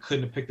ruthless, and they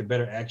couldn't have picked a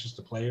better actress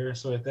to play her and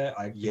stuff like that.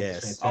 Like,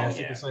 yes,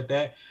 fantastic and stuff like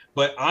that.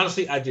 But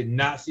honestly, I did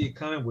not see it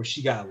coming where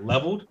she got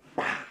leveled.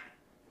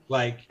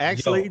 Like,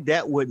 actually,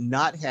 that would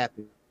not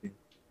happen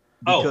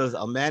because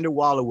Amanda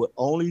Waller would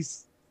only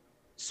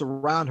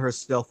surround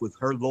herself with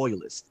her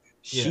loyalists.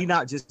 She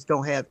not just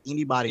don't have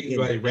anybody in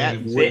there.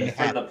 That wouldn't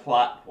for the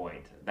plot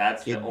point.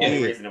 That's the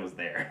only reason it was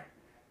there.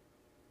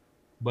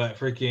 But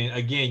freaking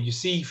again, you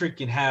see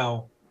freaking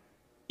how,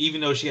 even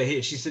though she got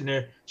hit, she's sitting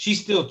there. She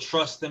still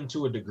trusts them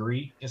to a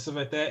degree and stuff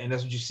like that, and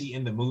that's what you see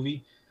in the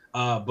movie.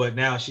 But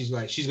now she's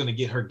gonna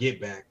get her get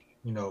back.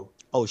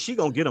 Oh, she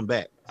gonna get them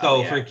back.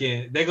 So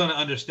freaking, they're gonna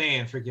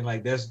understand freaking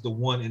like that's the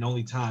one and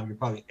only time you're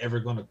probably ever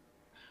gonna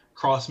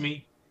cross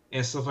me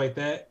and stuff like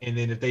that. And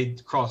then if they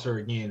cross her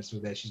again, so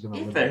that she's gonna.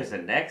 If there's a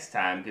next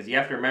time, because you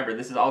have to remember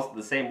this is also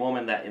the same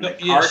woman that in the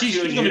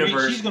cartoon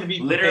universe she's gonna be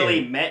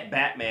literally met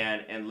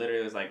Batman and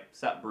literally was like,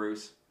 "Sup,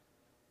 Bruce?"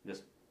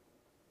 Just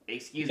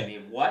excuse me,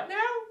 what now?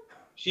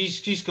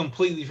 She's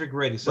completely freaking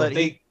ready. So if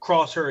they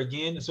cross her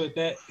again and stuff like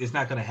that, it's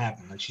not gonna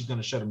happen. Like, she's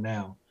gonna shut him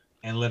down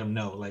and let him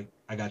know, like,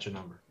 I got your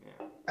number.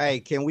 Hey,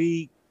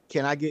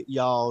 can I get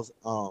y'all's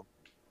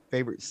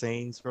favorite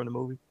scenes from the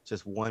movie?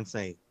 Just one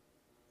scene.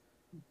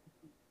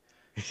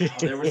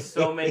 There were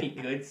so many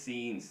good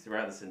scenes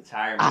throughout this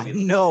entire movie.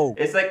 I know.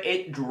 It's like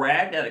it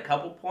dragged at a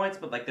couple points,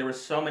 but like there were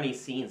so many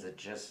scenes that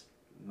just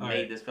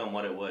made this film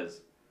what it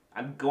was.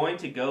 I'm going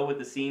to go with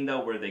the scene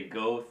though where they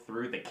go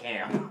through the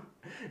camp.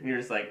 And you're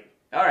just like,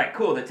 all right,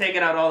 cool. They're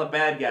taking out all the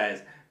bad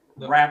guys.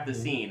 Wrap the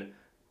scene.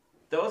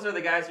 Those are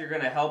the guys who are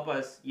going to help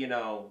us,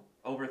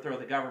 overthrow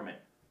the government.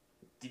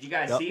 Did you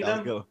guys see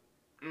them? Go.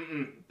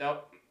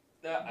 Nope.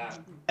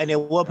 And then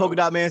what Polka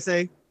Dot Man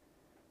say?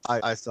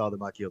 I saw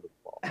them. I killed them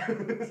all.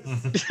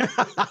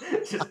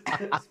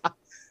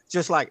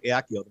 Just like,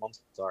 I killed them. I'm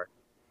sorry.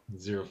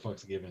 0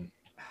 fucks given.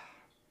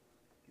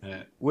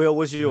 Will,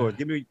 what's yours?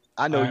 Give me.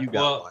 I know you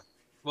got one.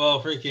 Well,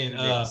 freaking.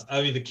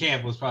 I mean, the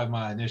camp was probably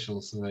my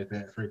initials, so like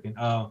that.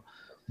 Freaking.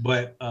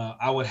 But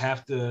I would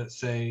have to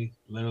say,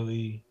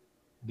 literally,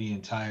 the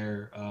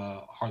entire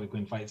Harley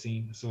Quinn fight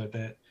scene, and stuff like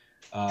that.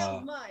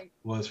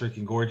 Was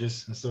freaking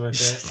gorgeous and stuff like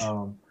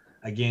that.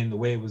 Again, the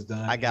way it was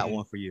done. I got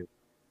one for you.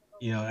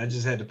 I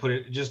just had to put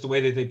it just the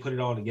way that they put it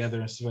all together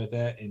and stuff like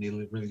that, and they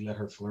really let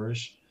her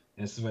flourish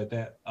and stuff like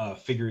that,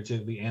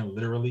 figuratively and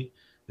literally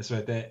and stuff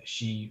like that.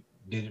 She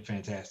did it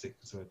fantastic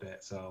and stuff like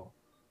that. So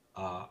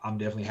I'm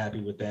definitely happy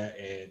with that,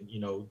 and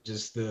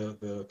just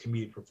the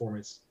comedic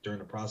performance during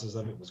the process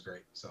of it was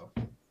great. So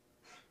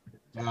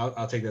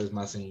I'll take that as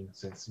my scene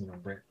since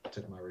Brent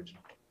took my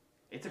original.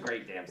 It's a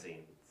great damn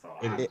scene.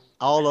 So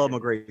all of them are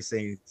great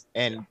scenes.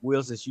 And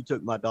Will, since you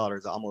took my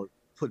daughters, I'm gonna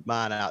put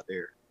mine out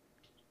there.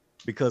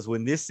 Because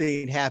when this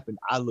scene happened,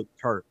 I looked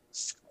her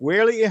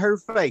squarely in her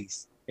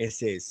face and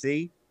said,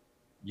 "See,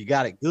 you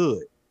got it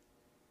good."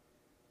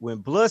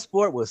 When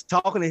Bloodsport was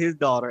talking to his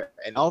daughter,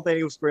 and all thing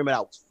he was screaming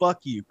out was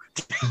 "fuck you,"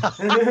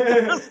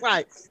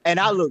 right? And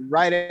I looked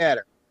right at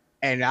her,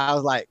 and I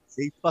was like,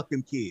 "See, fuck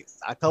them kids.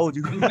 I told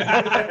you."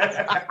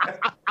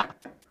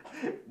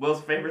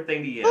 Will's favorite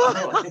thing to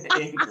yell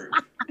in group.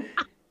 If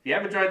you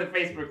haven't joined the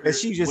Facebook group, And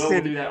she just Will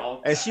said, will do that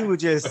all the and time. she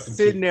was just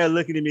sitting there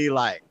looking at me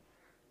like,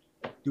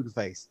 do the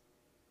face.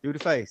 Do the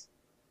face.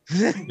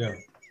 Yeah.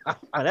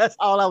 That's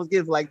all I was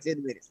getting for like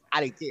 10 minutes.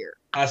 I didn't care.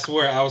 I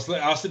swear, I was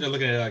sitting there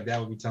looking at it like that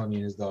would be Tony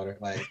and his daughter.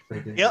 Like,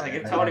 freaking, Yep. Like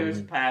if Tony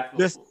was path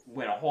This-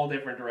 went a whole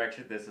different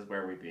direction, this is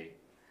where we'd be.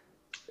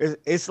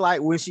 It's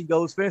like when she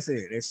goes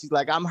fencing and she's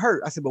like, I'm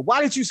hurt. I said, but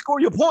why didn't you score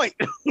your point?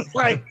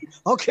 Like, I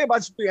don't care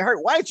about you being hurt.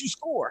 Why didn't you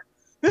score?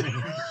 You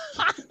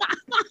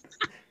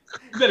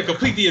better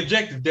complete the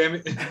objective, damn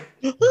it.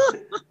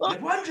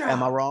 Like, one job.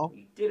 Am I wrong?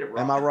 You did it wrong.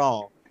 Am I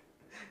wrong?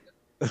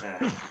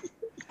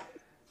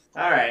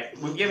 All right,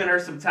 we've given her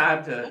some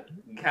time to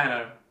kind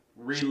of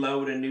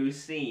reload a new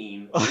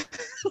scene.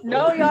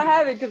 No, y'all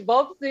haven't, because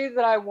both scenes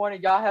that I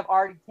wanted, y'all have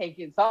already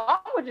taken. So I'm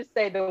gonna just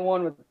say the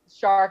one with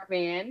Shark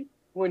Man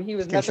when he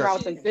was King messing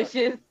around Shark. with them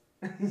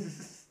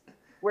fishes,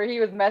 where he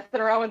was messing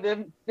around with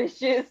them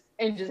fishes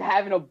and just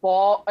having a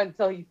ball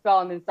until he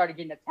fell and then started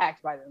getting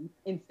attacked by them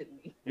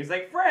instantly. He's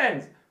like,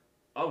 friends.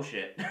 Oh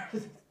shit!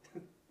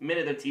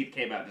 Minute the teeth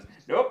came out, just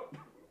nope.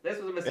 This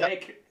was a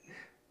mistake.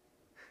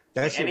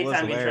 That Like, shit was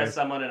anytime you hilarious. trust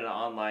someone in an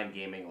online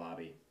gaming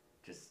lobby,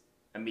 just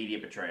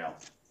immediate betrayal.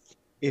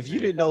 If you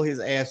didn't know his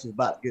ass was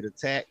about to get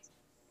attacked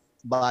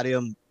by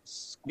them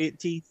squid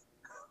teeth,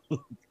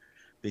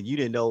 then you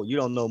didn't know. You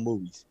don't know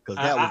movies because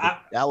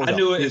that was I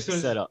knew a it big as soon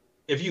as- setup.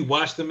 If you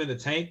watch them in the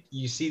tank,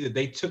 you see that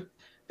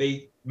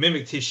they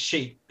mimicked his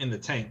shape in the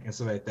tank and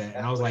stuff like that.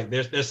 And I was like,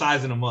 they're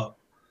sizing him up.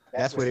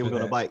 That's where they were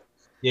gonna bite.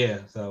 Yeah,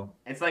 so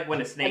It's like when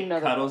a snake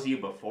Another- cuddles you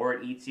before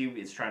it eats you,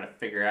 it's trying to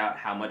figure out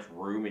how much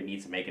room it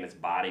needs to make in its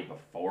body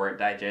before it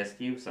digests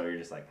you. So you're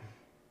just like,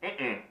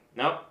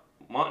 nope,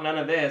 want none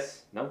of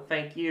this. No,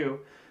 thank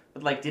you.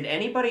 But like, did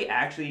anybody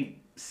actually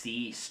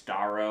see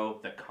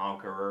Starro the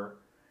Conqueror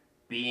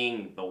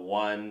being the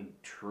one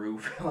true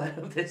villain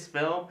of this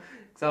film?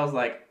 Because I was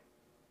like,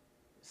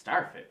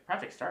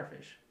 Project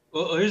Starfish.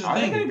 well, here's the Are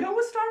they thing. gonna go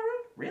with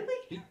Starro?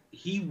 Really?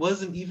 He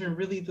wasn't even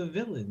really the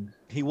villain.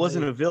 He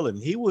wasn't a villain.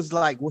 He was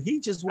like, well, he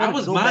just I wanted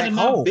was to go back minding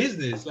my home.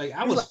 business. Like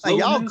I He was was like, y'all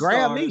floating in the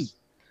grab me. stars,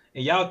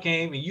 and y'all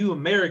came and you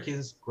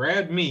Americans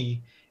grabbed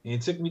me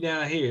and took me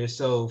down here.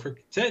 So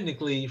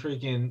technically,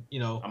 freaking,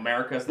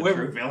 America's the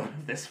Whoever- true villain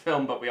of this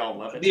film, but we all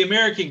love it. the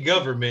American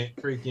government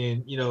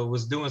freaking,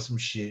 was doing some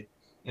shit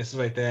and stuff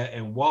like that.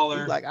 And Waller,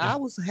 He's like, I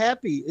was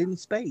happy in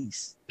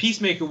space.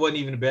 Peacemaker wasn't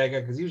even a bad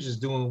guy because he was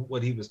just doing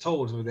what he was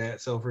told with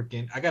that. So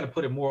freaking, I got to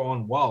put it more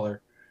on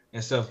Waller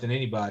and stuff than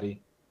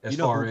anybody. As You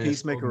know far who as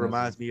Peacemaker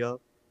reminds me of?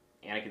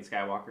 Anakin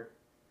Skywalker.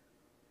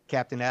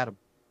 Captain Adam.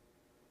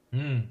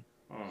 Hmm.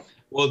 Oh.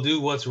 We'll do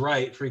what's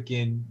right,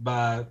 freaking,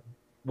 by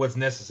what's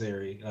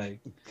necessary. Like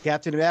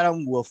Captain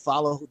Adam will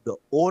follow the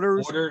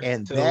orders, order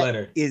and to the that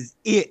letter. is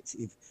it.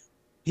 If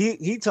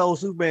he told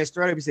Superman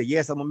straight up, he said,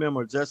 yes, I'm a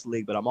member of Justice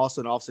League, but I'm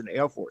also an officer in the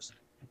Air Force.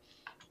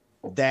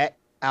 That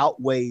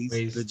outweighs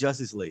Weighs- the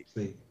Justice League.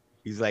 See,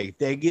 He's like, if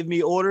they give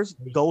me orders,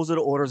 those are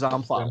the orders I'm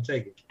I'm following.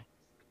 take it.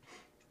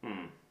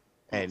 Hmm.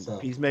 And So-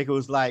 Peacemaker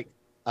was like,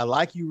 I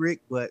like you,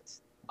 Rick, but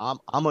I'm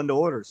under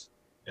orders.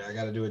 Yeah, I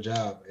got to do a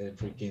job, and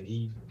freaking,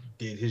 he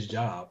did his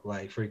job.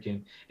 Like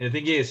freaking, and the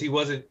thing is, he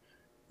wasn't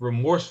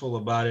remorseful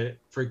about it.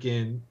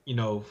 Freaking,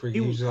 freaking,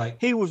 he was just like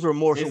He was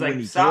remorseful He's when like,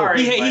 he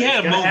sorry, killed He but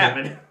had it's a gonna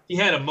moment. happen. he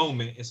had a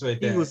moment and so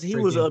like him. that. He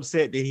was Freaking-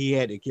 upset that he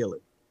had to kill him.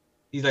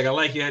 He's like, I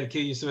like you had to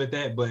kill you so like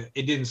that, but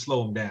it didn't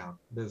slow him down.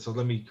 So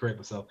let me correct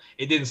myself.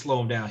 It didn't slow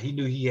him down. He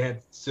knew he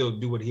had to still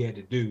do what he had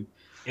to do,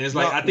 and it's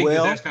like No, I think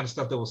well- that's kind of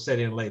stuff that will set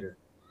in later.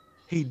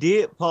 He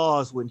did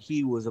pause when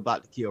he was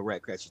about to kill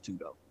Ratcatcher 2,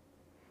 though.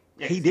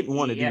 Yeah, He 'cause didn't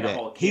want to do had a that.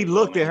 whole He kid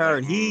looked moment. at her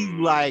He's and he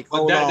 "Hmm." like, But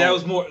hold on. that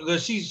was more.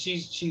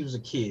 She was a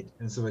kid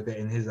and stuff like that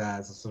in his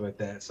eyes and stuff like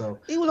that. So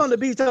He was on the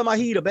beach talking about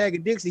he eat a bag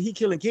of dicks and he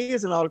killing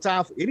kids and all the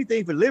time for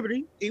anything for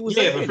liberty. He was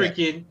yeah, saying but that.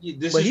 freaking,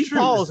 this But is he true.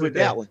 paused so with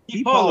that one. He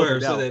He paused paused with her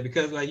with so that that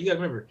because like you got to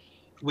remember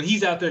when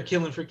he's out there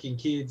killing freaking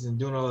kids and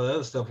doing all the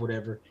other stuff,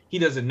 whatever, he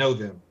doesn't know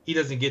them. He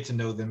doesn't get to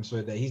know them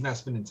so that he's not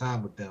spending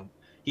time with them.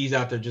 He's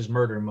out there just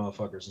murdering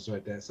motherfuckers and stuff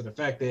like that. So the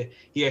fact that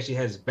he actually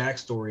has his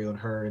backstory on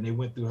her and they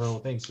went through her whole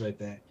thing, so like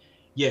that.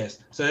 Yes.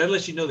 So that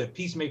lets you know that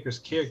Peacemaker's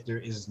character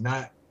is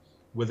not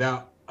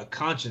without a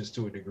conscience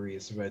to a degree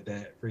and stuff like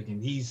that.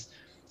 Freaking, he's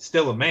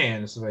still a man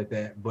and stuff like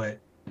that. But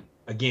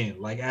again,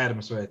 like Adam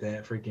and stuff like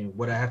that, freaking,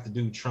 what I have to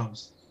do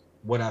trumps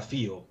what I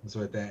feel and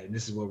stuff like that. And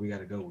this is what we got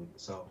to go with.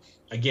 So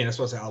again, that's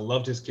what I said. I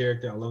loved his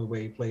character. I love the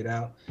way he played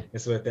out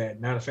and stuff like that.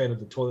 Not a fan of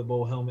the toilet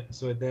bowl helmet and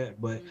stuff like that.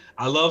 But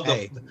I love the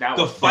Hey, That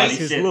the was fight- funny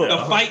his shit, look. though.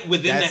 the fight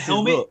within That's the his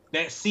helmet, look.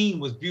 that scene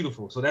was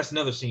beautiful. So that's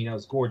another scene that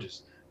was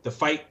gorgeous. The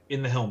fight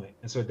in the helmet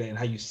and so like that, and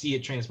how you see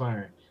it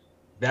transpiring.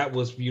 That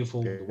was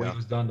beautiful. The way Yeah. it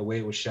was done, the way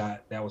it was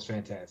shot, that was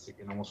fantastic.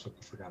 And I almost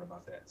forgot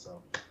about that.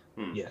 So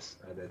yes,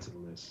 add that to the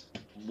list.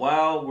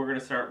 Well, we're gonna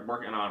start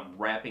working on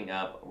wrapping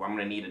up. I'm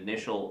gonna need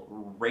initial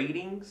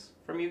ratings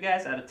from you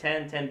guys out of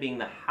 10, 10 being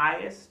the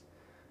highest,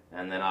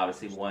 and then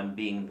obviously 1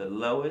 being the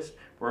lowest.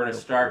 We're gonna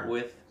start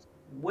with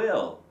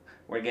Will.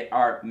 We're gonna get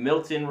our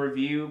Milton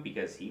review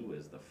because he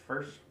was the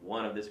first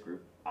one of this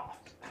group off.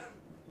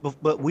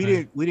 But we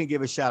didn't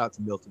give a shout out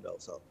to Milton though.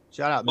 So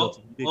shout out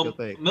Milton. You did your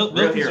thing.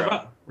 Real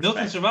hero.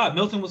 Milton survived.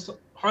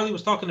 Harley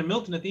was talking to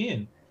Milton at the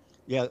end.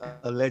 Yeah,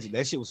 allegedly.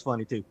 That shit was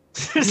funny too.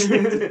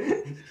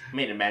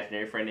 Made an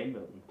imaginary friend named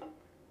Milton.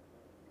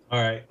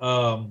 All right.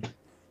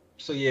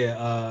 So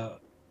yeah,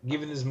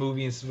 given this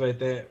movie and stuff like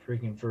that,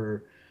 freaking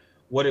for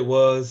what it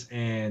was,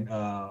 and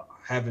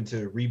having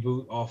to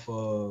reboot off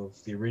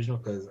of the original,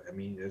 because I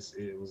mean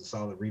it was a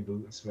solid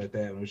reboot and stuff like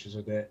that, and issues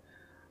with that.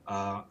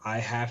 I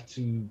have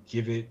to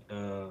give it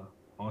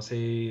I'll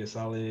say a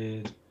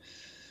solid.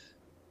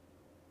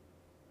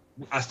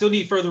 I still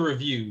need further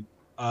review.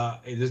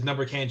 This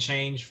number can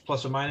change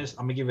plus or minus.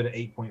 I'm gonna give it an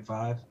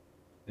 8.5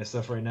 and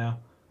stuff right now.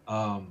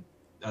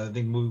 I think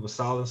the movie was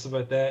solid and stuff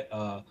like that.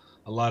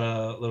 A lot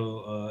of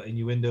little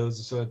innuendos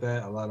and stuff like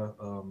that. A lot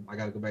of I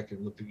gotta go back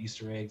and look through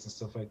Easter eggs and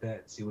stuff like that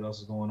and see what else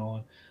is going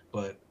on.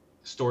 But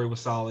the story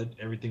was solid.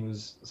 Everything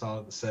was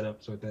solid. The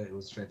setup, so like that, it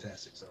was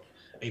fantastic. So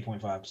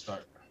 8.5 to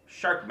start.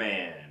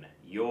 Sharkman,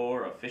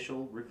 your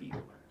official review.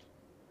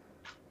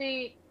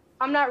 See,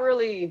 I'm not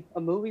really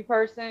a movie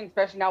person,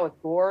 especially not with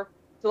gore.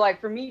 So like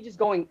for me, just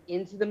going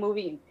into the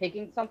movie and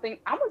picking something,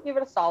 I'm gonna give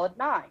it a solid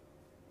 9.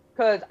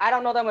 Because I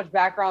don't know that much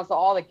background, so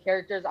all the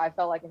characters, I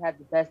felt like it had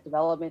the best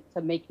development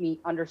to make me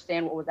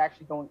understand what was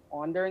actually going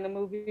on during the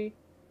movie.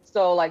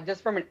 So like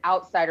just from an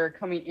outsider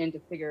coming in to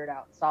figure it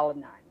out, solid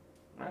 9.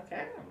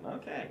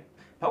 Okay.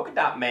 Polka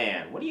Dot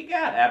Man, what do you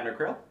got, Abner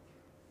Krill?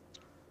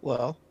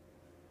 Well,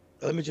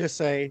 let me just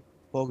say,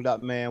 Polka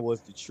Dot Man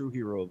was the true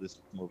hero of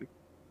this movie.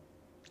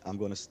 I'm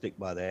going to stick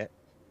by that.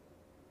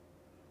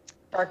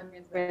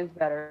 Sharkman's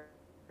better.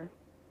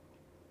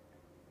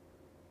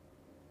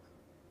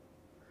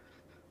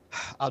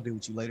 I'll deal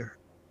with you later.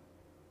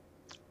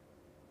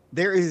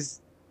 There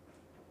is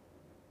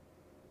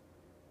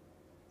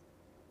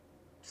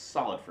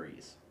solid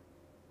freeze.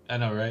 I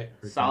know, right?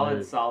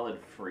 Solid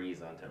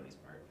freeze on Tony's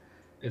part.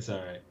 It's all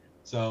right.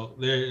 So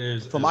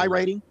there's for my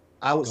rating,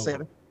 I would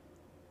 7.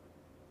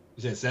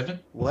 You said 7?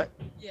 What?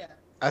 Yeah.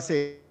 I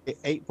said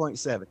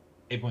 8.7.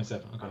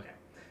 8.7. Okay.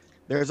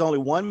 There's only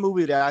one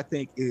movie that I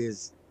think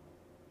is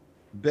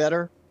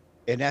better,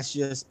 and that's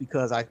just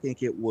because I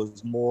think it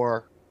was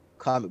more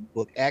comic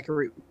book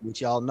accurate,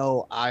 which y'all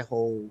know I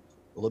hold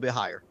a little bit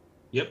higher.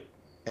 Yep.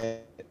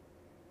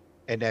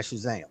 And that's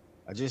Shazam.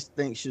 I just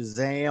think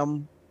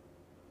Shazam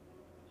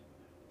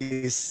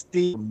is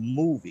still a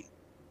movie,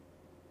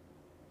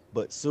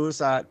 but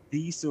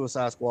the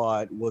Suicide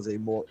Squad was a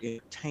more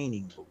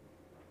entertaining movie.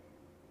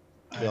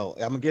 So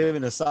I'm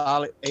giving a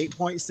solid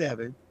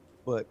 8.7,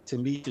 but to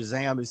me,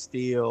 Shazam is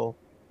still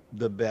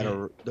the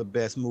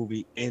best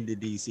movie in the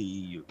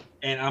DCEU.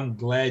 And I'm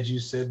glad you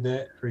said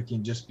that,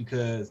 freaking, just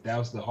because that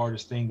was the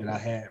hardest thing that I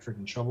had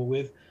freaking trouble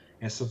with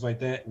and stuff like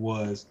that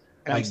was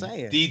and like I'm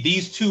saying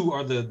these two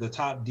are the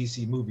top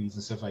DC movies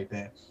and stuff like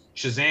that.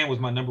 Shazam was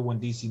my number 1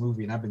 DC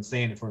movie, and I've been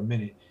saying it for a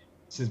minute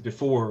since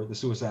before the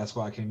Suicide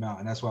Squad came out,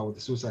 and that's why with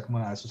the Suicide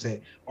Squad, I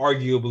said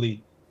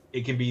arguably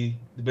it can be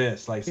the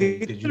best. Like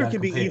it can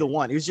be either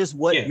one. It's just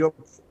what your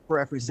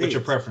preference is. What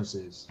your preference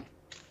is.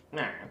 All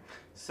right.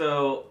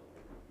 So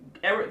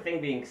everything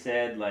being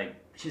said, like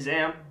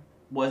Shazam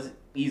was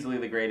easily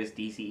the greatest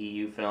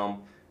DCEU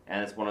film,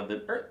 and it's one of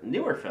the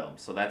newer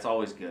films, so that's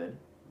always good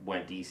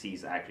when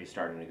DC's actually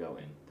starting to go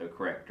in the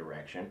correct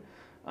direction.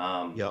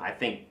 I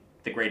think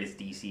the greatest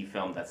DC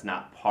film that's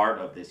not part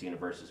of this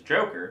universe is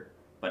Joker,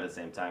 but at the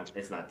same time,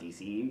 it's not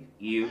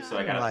DCEU, so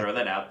I gotta throw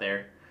that out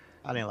there.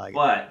 I didn't like it.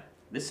 But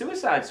the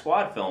Suicide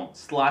Squad film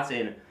slots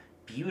in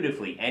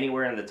beautifully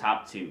anywhere in the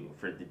top 2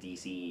 for the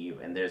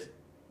DCEU, and there's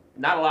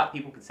not a lot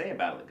people can say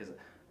about it because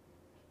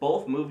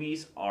both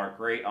movies are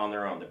great on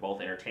their own. They're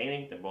both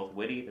entertaining, they're both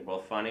witty, they're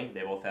both funny,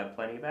 they both have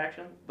plenty of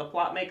action. The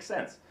plot makes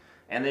sense.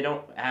 And they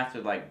don't have to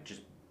like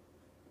just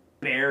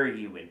bury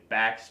you in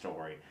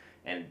backstory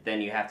and then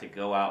you have to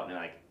go out and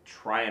like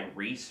try and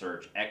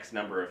research X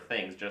number of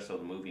things just so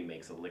the movie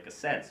makes a lick of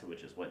sense,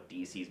 which is what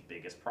DC's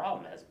biggest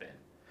problem has been.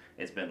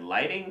 It's been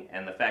lighting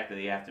and the fact that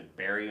you have to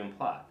bury you in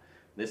plot.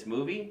 This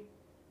movie,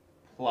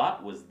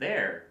 plot was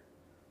there,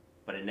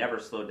 but it never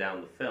slowed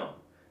down the film.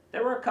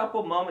 There were a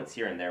couple moments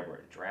here and there where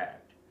it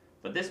dragged,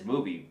 but this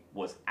movie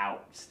was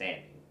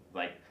outstanding.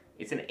 Like,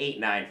 it's an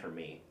 8-9 for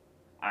me.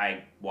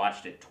 I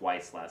watched it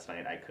twice last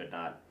night. I could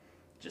not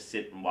just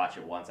sit and watch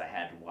it once. I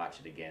had to watch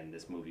it again.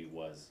 This movie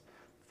was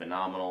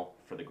phenomenal.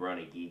 For the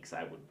grown geeks,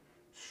 I would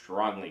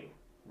strongly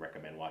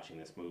recommend watching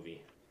this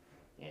movie.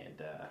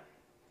 And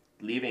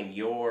leaving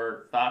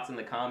your thoughts in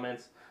the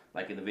comments,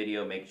 like in the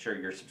video, make sure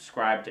you're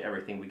subscribed to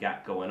everything we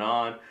got going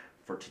on.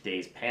 For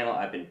today's panel,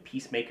 I've been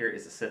Peacemaker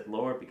is a Sith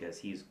Lord because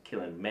he's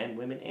killing men,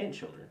 women, and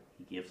children.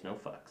 He gives no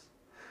fucks.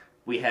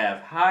 We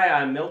have Hi,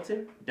 I'm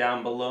Milton.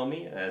 Down below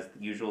me, as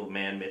the usual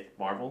Man, Myth,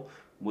 Marvel,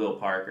 Will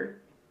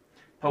Parker.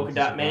 Polka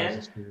Dot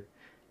Man,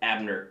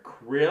 Abner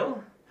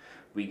Krill.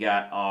 We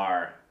got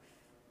our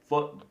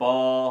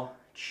football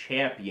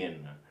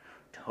champion,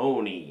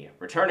 Tony,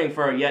 returning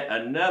for yet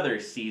another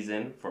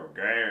season for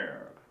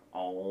GAG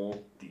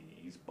All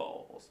These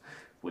Balls,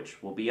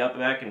 which will be up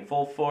back in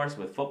full force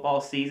with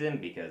football season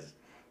because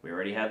We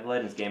already had the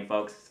Legends game,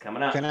 folks. It's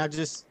coming up. Can I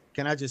just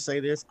say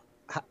this?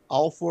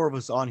 All 4 of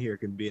us on here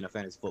can be in a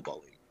fantasy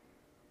football league.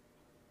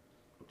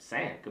 I'm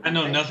saying. I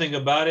know nothing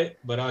about it,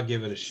 but I'll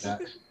give it a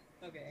shot.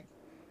 Okay.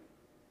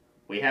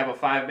 We have a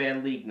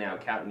 5-man league now,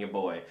 counting your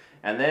boy.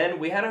 And then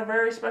we had a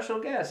very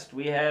special guest.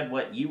 We had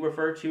what you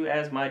refer to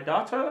as my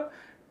daughter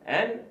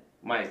and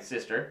my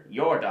sister,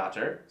 your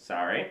daughter,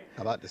 sorry.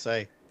 How about to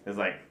say? It's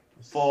like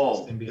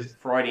full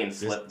Freudian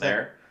slip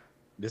there.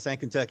 This ain't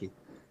Kentucky.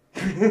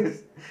 We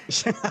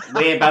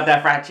ain't about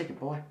that fried chicken,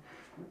 boy.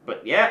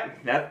 But yeah,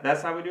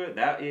 that's how we do it.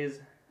 That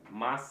is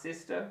my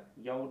sister,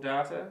 your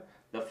daughter,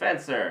 the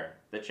fencer,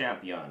 the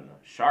champion,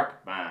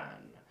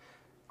 Sharkman.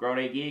 Grown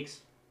A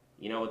Geeks,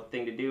 you know what the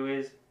thing to do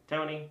is?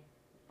 Tony,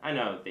 I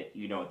know that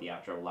you know what the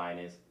outro line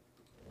is.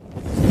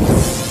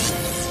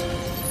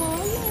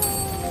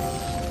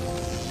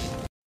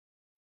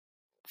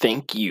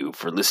 Thank you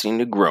for listening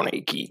to Grown A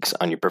Geeks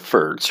on your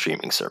preferred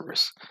streaming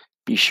service.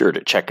 Be sure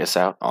to check us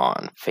out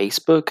on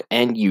Facebook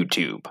and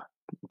YouTube,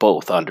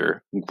 both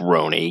under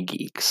Grown A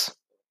Geeks.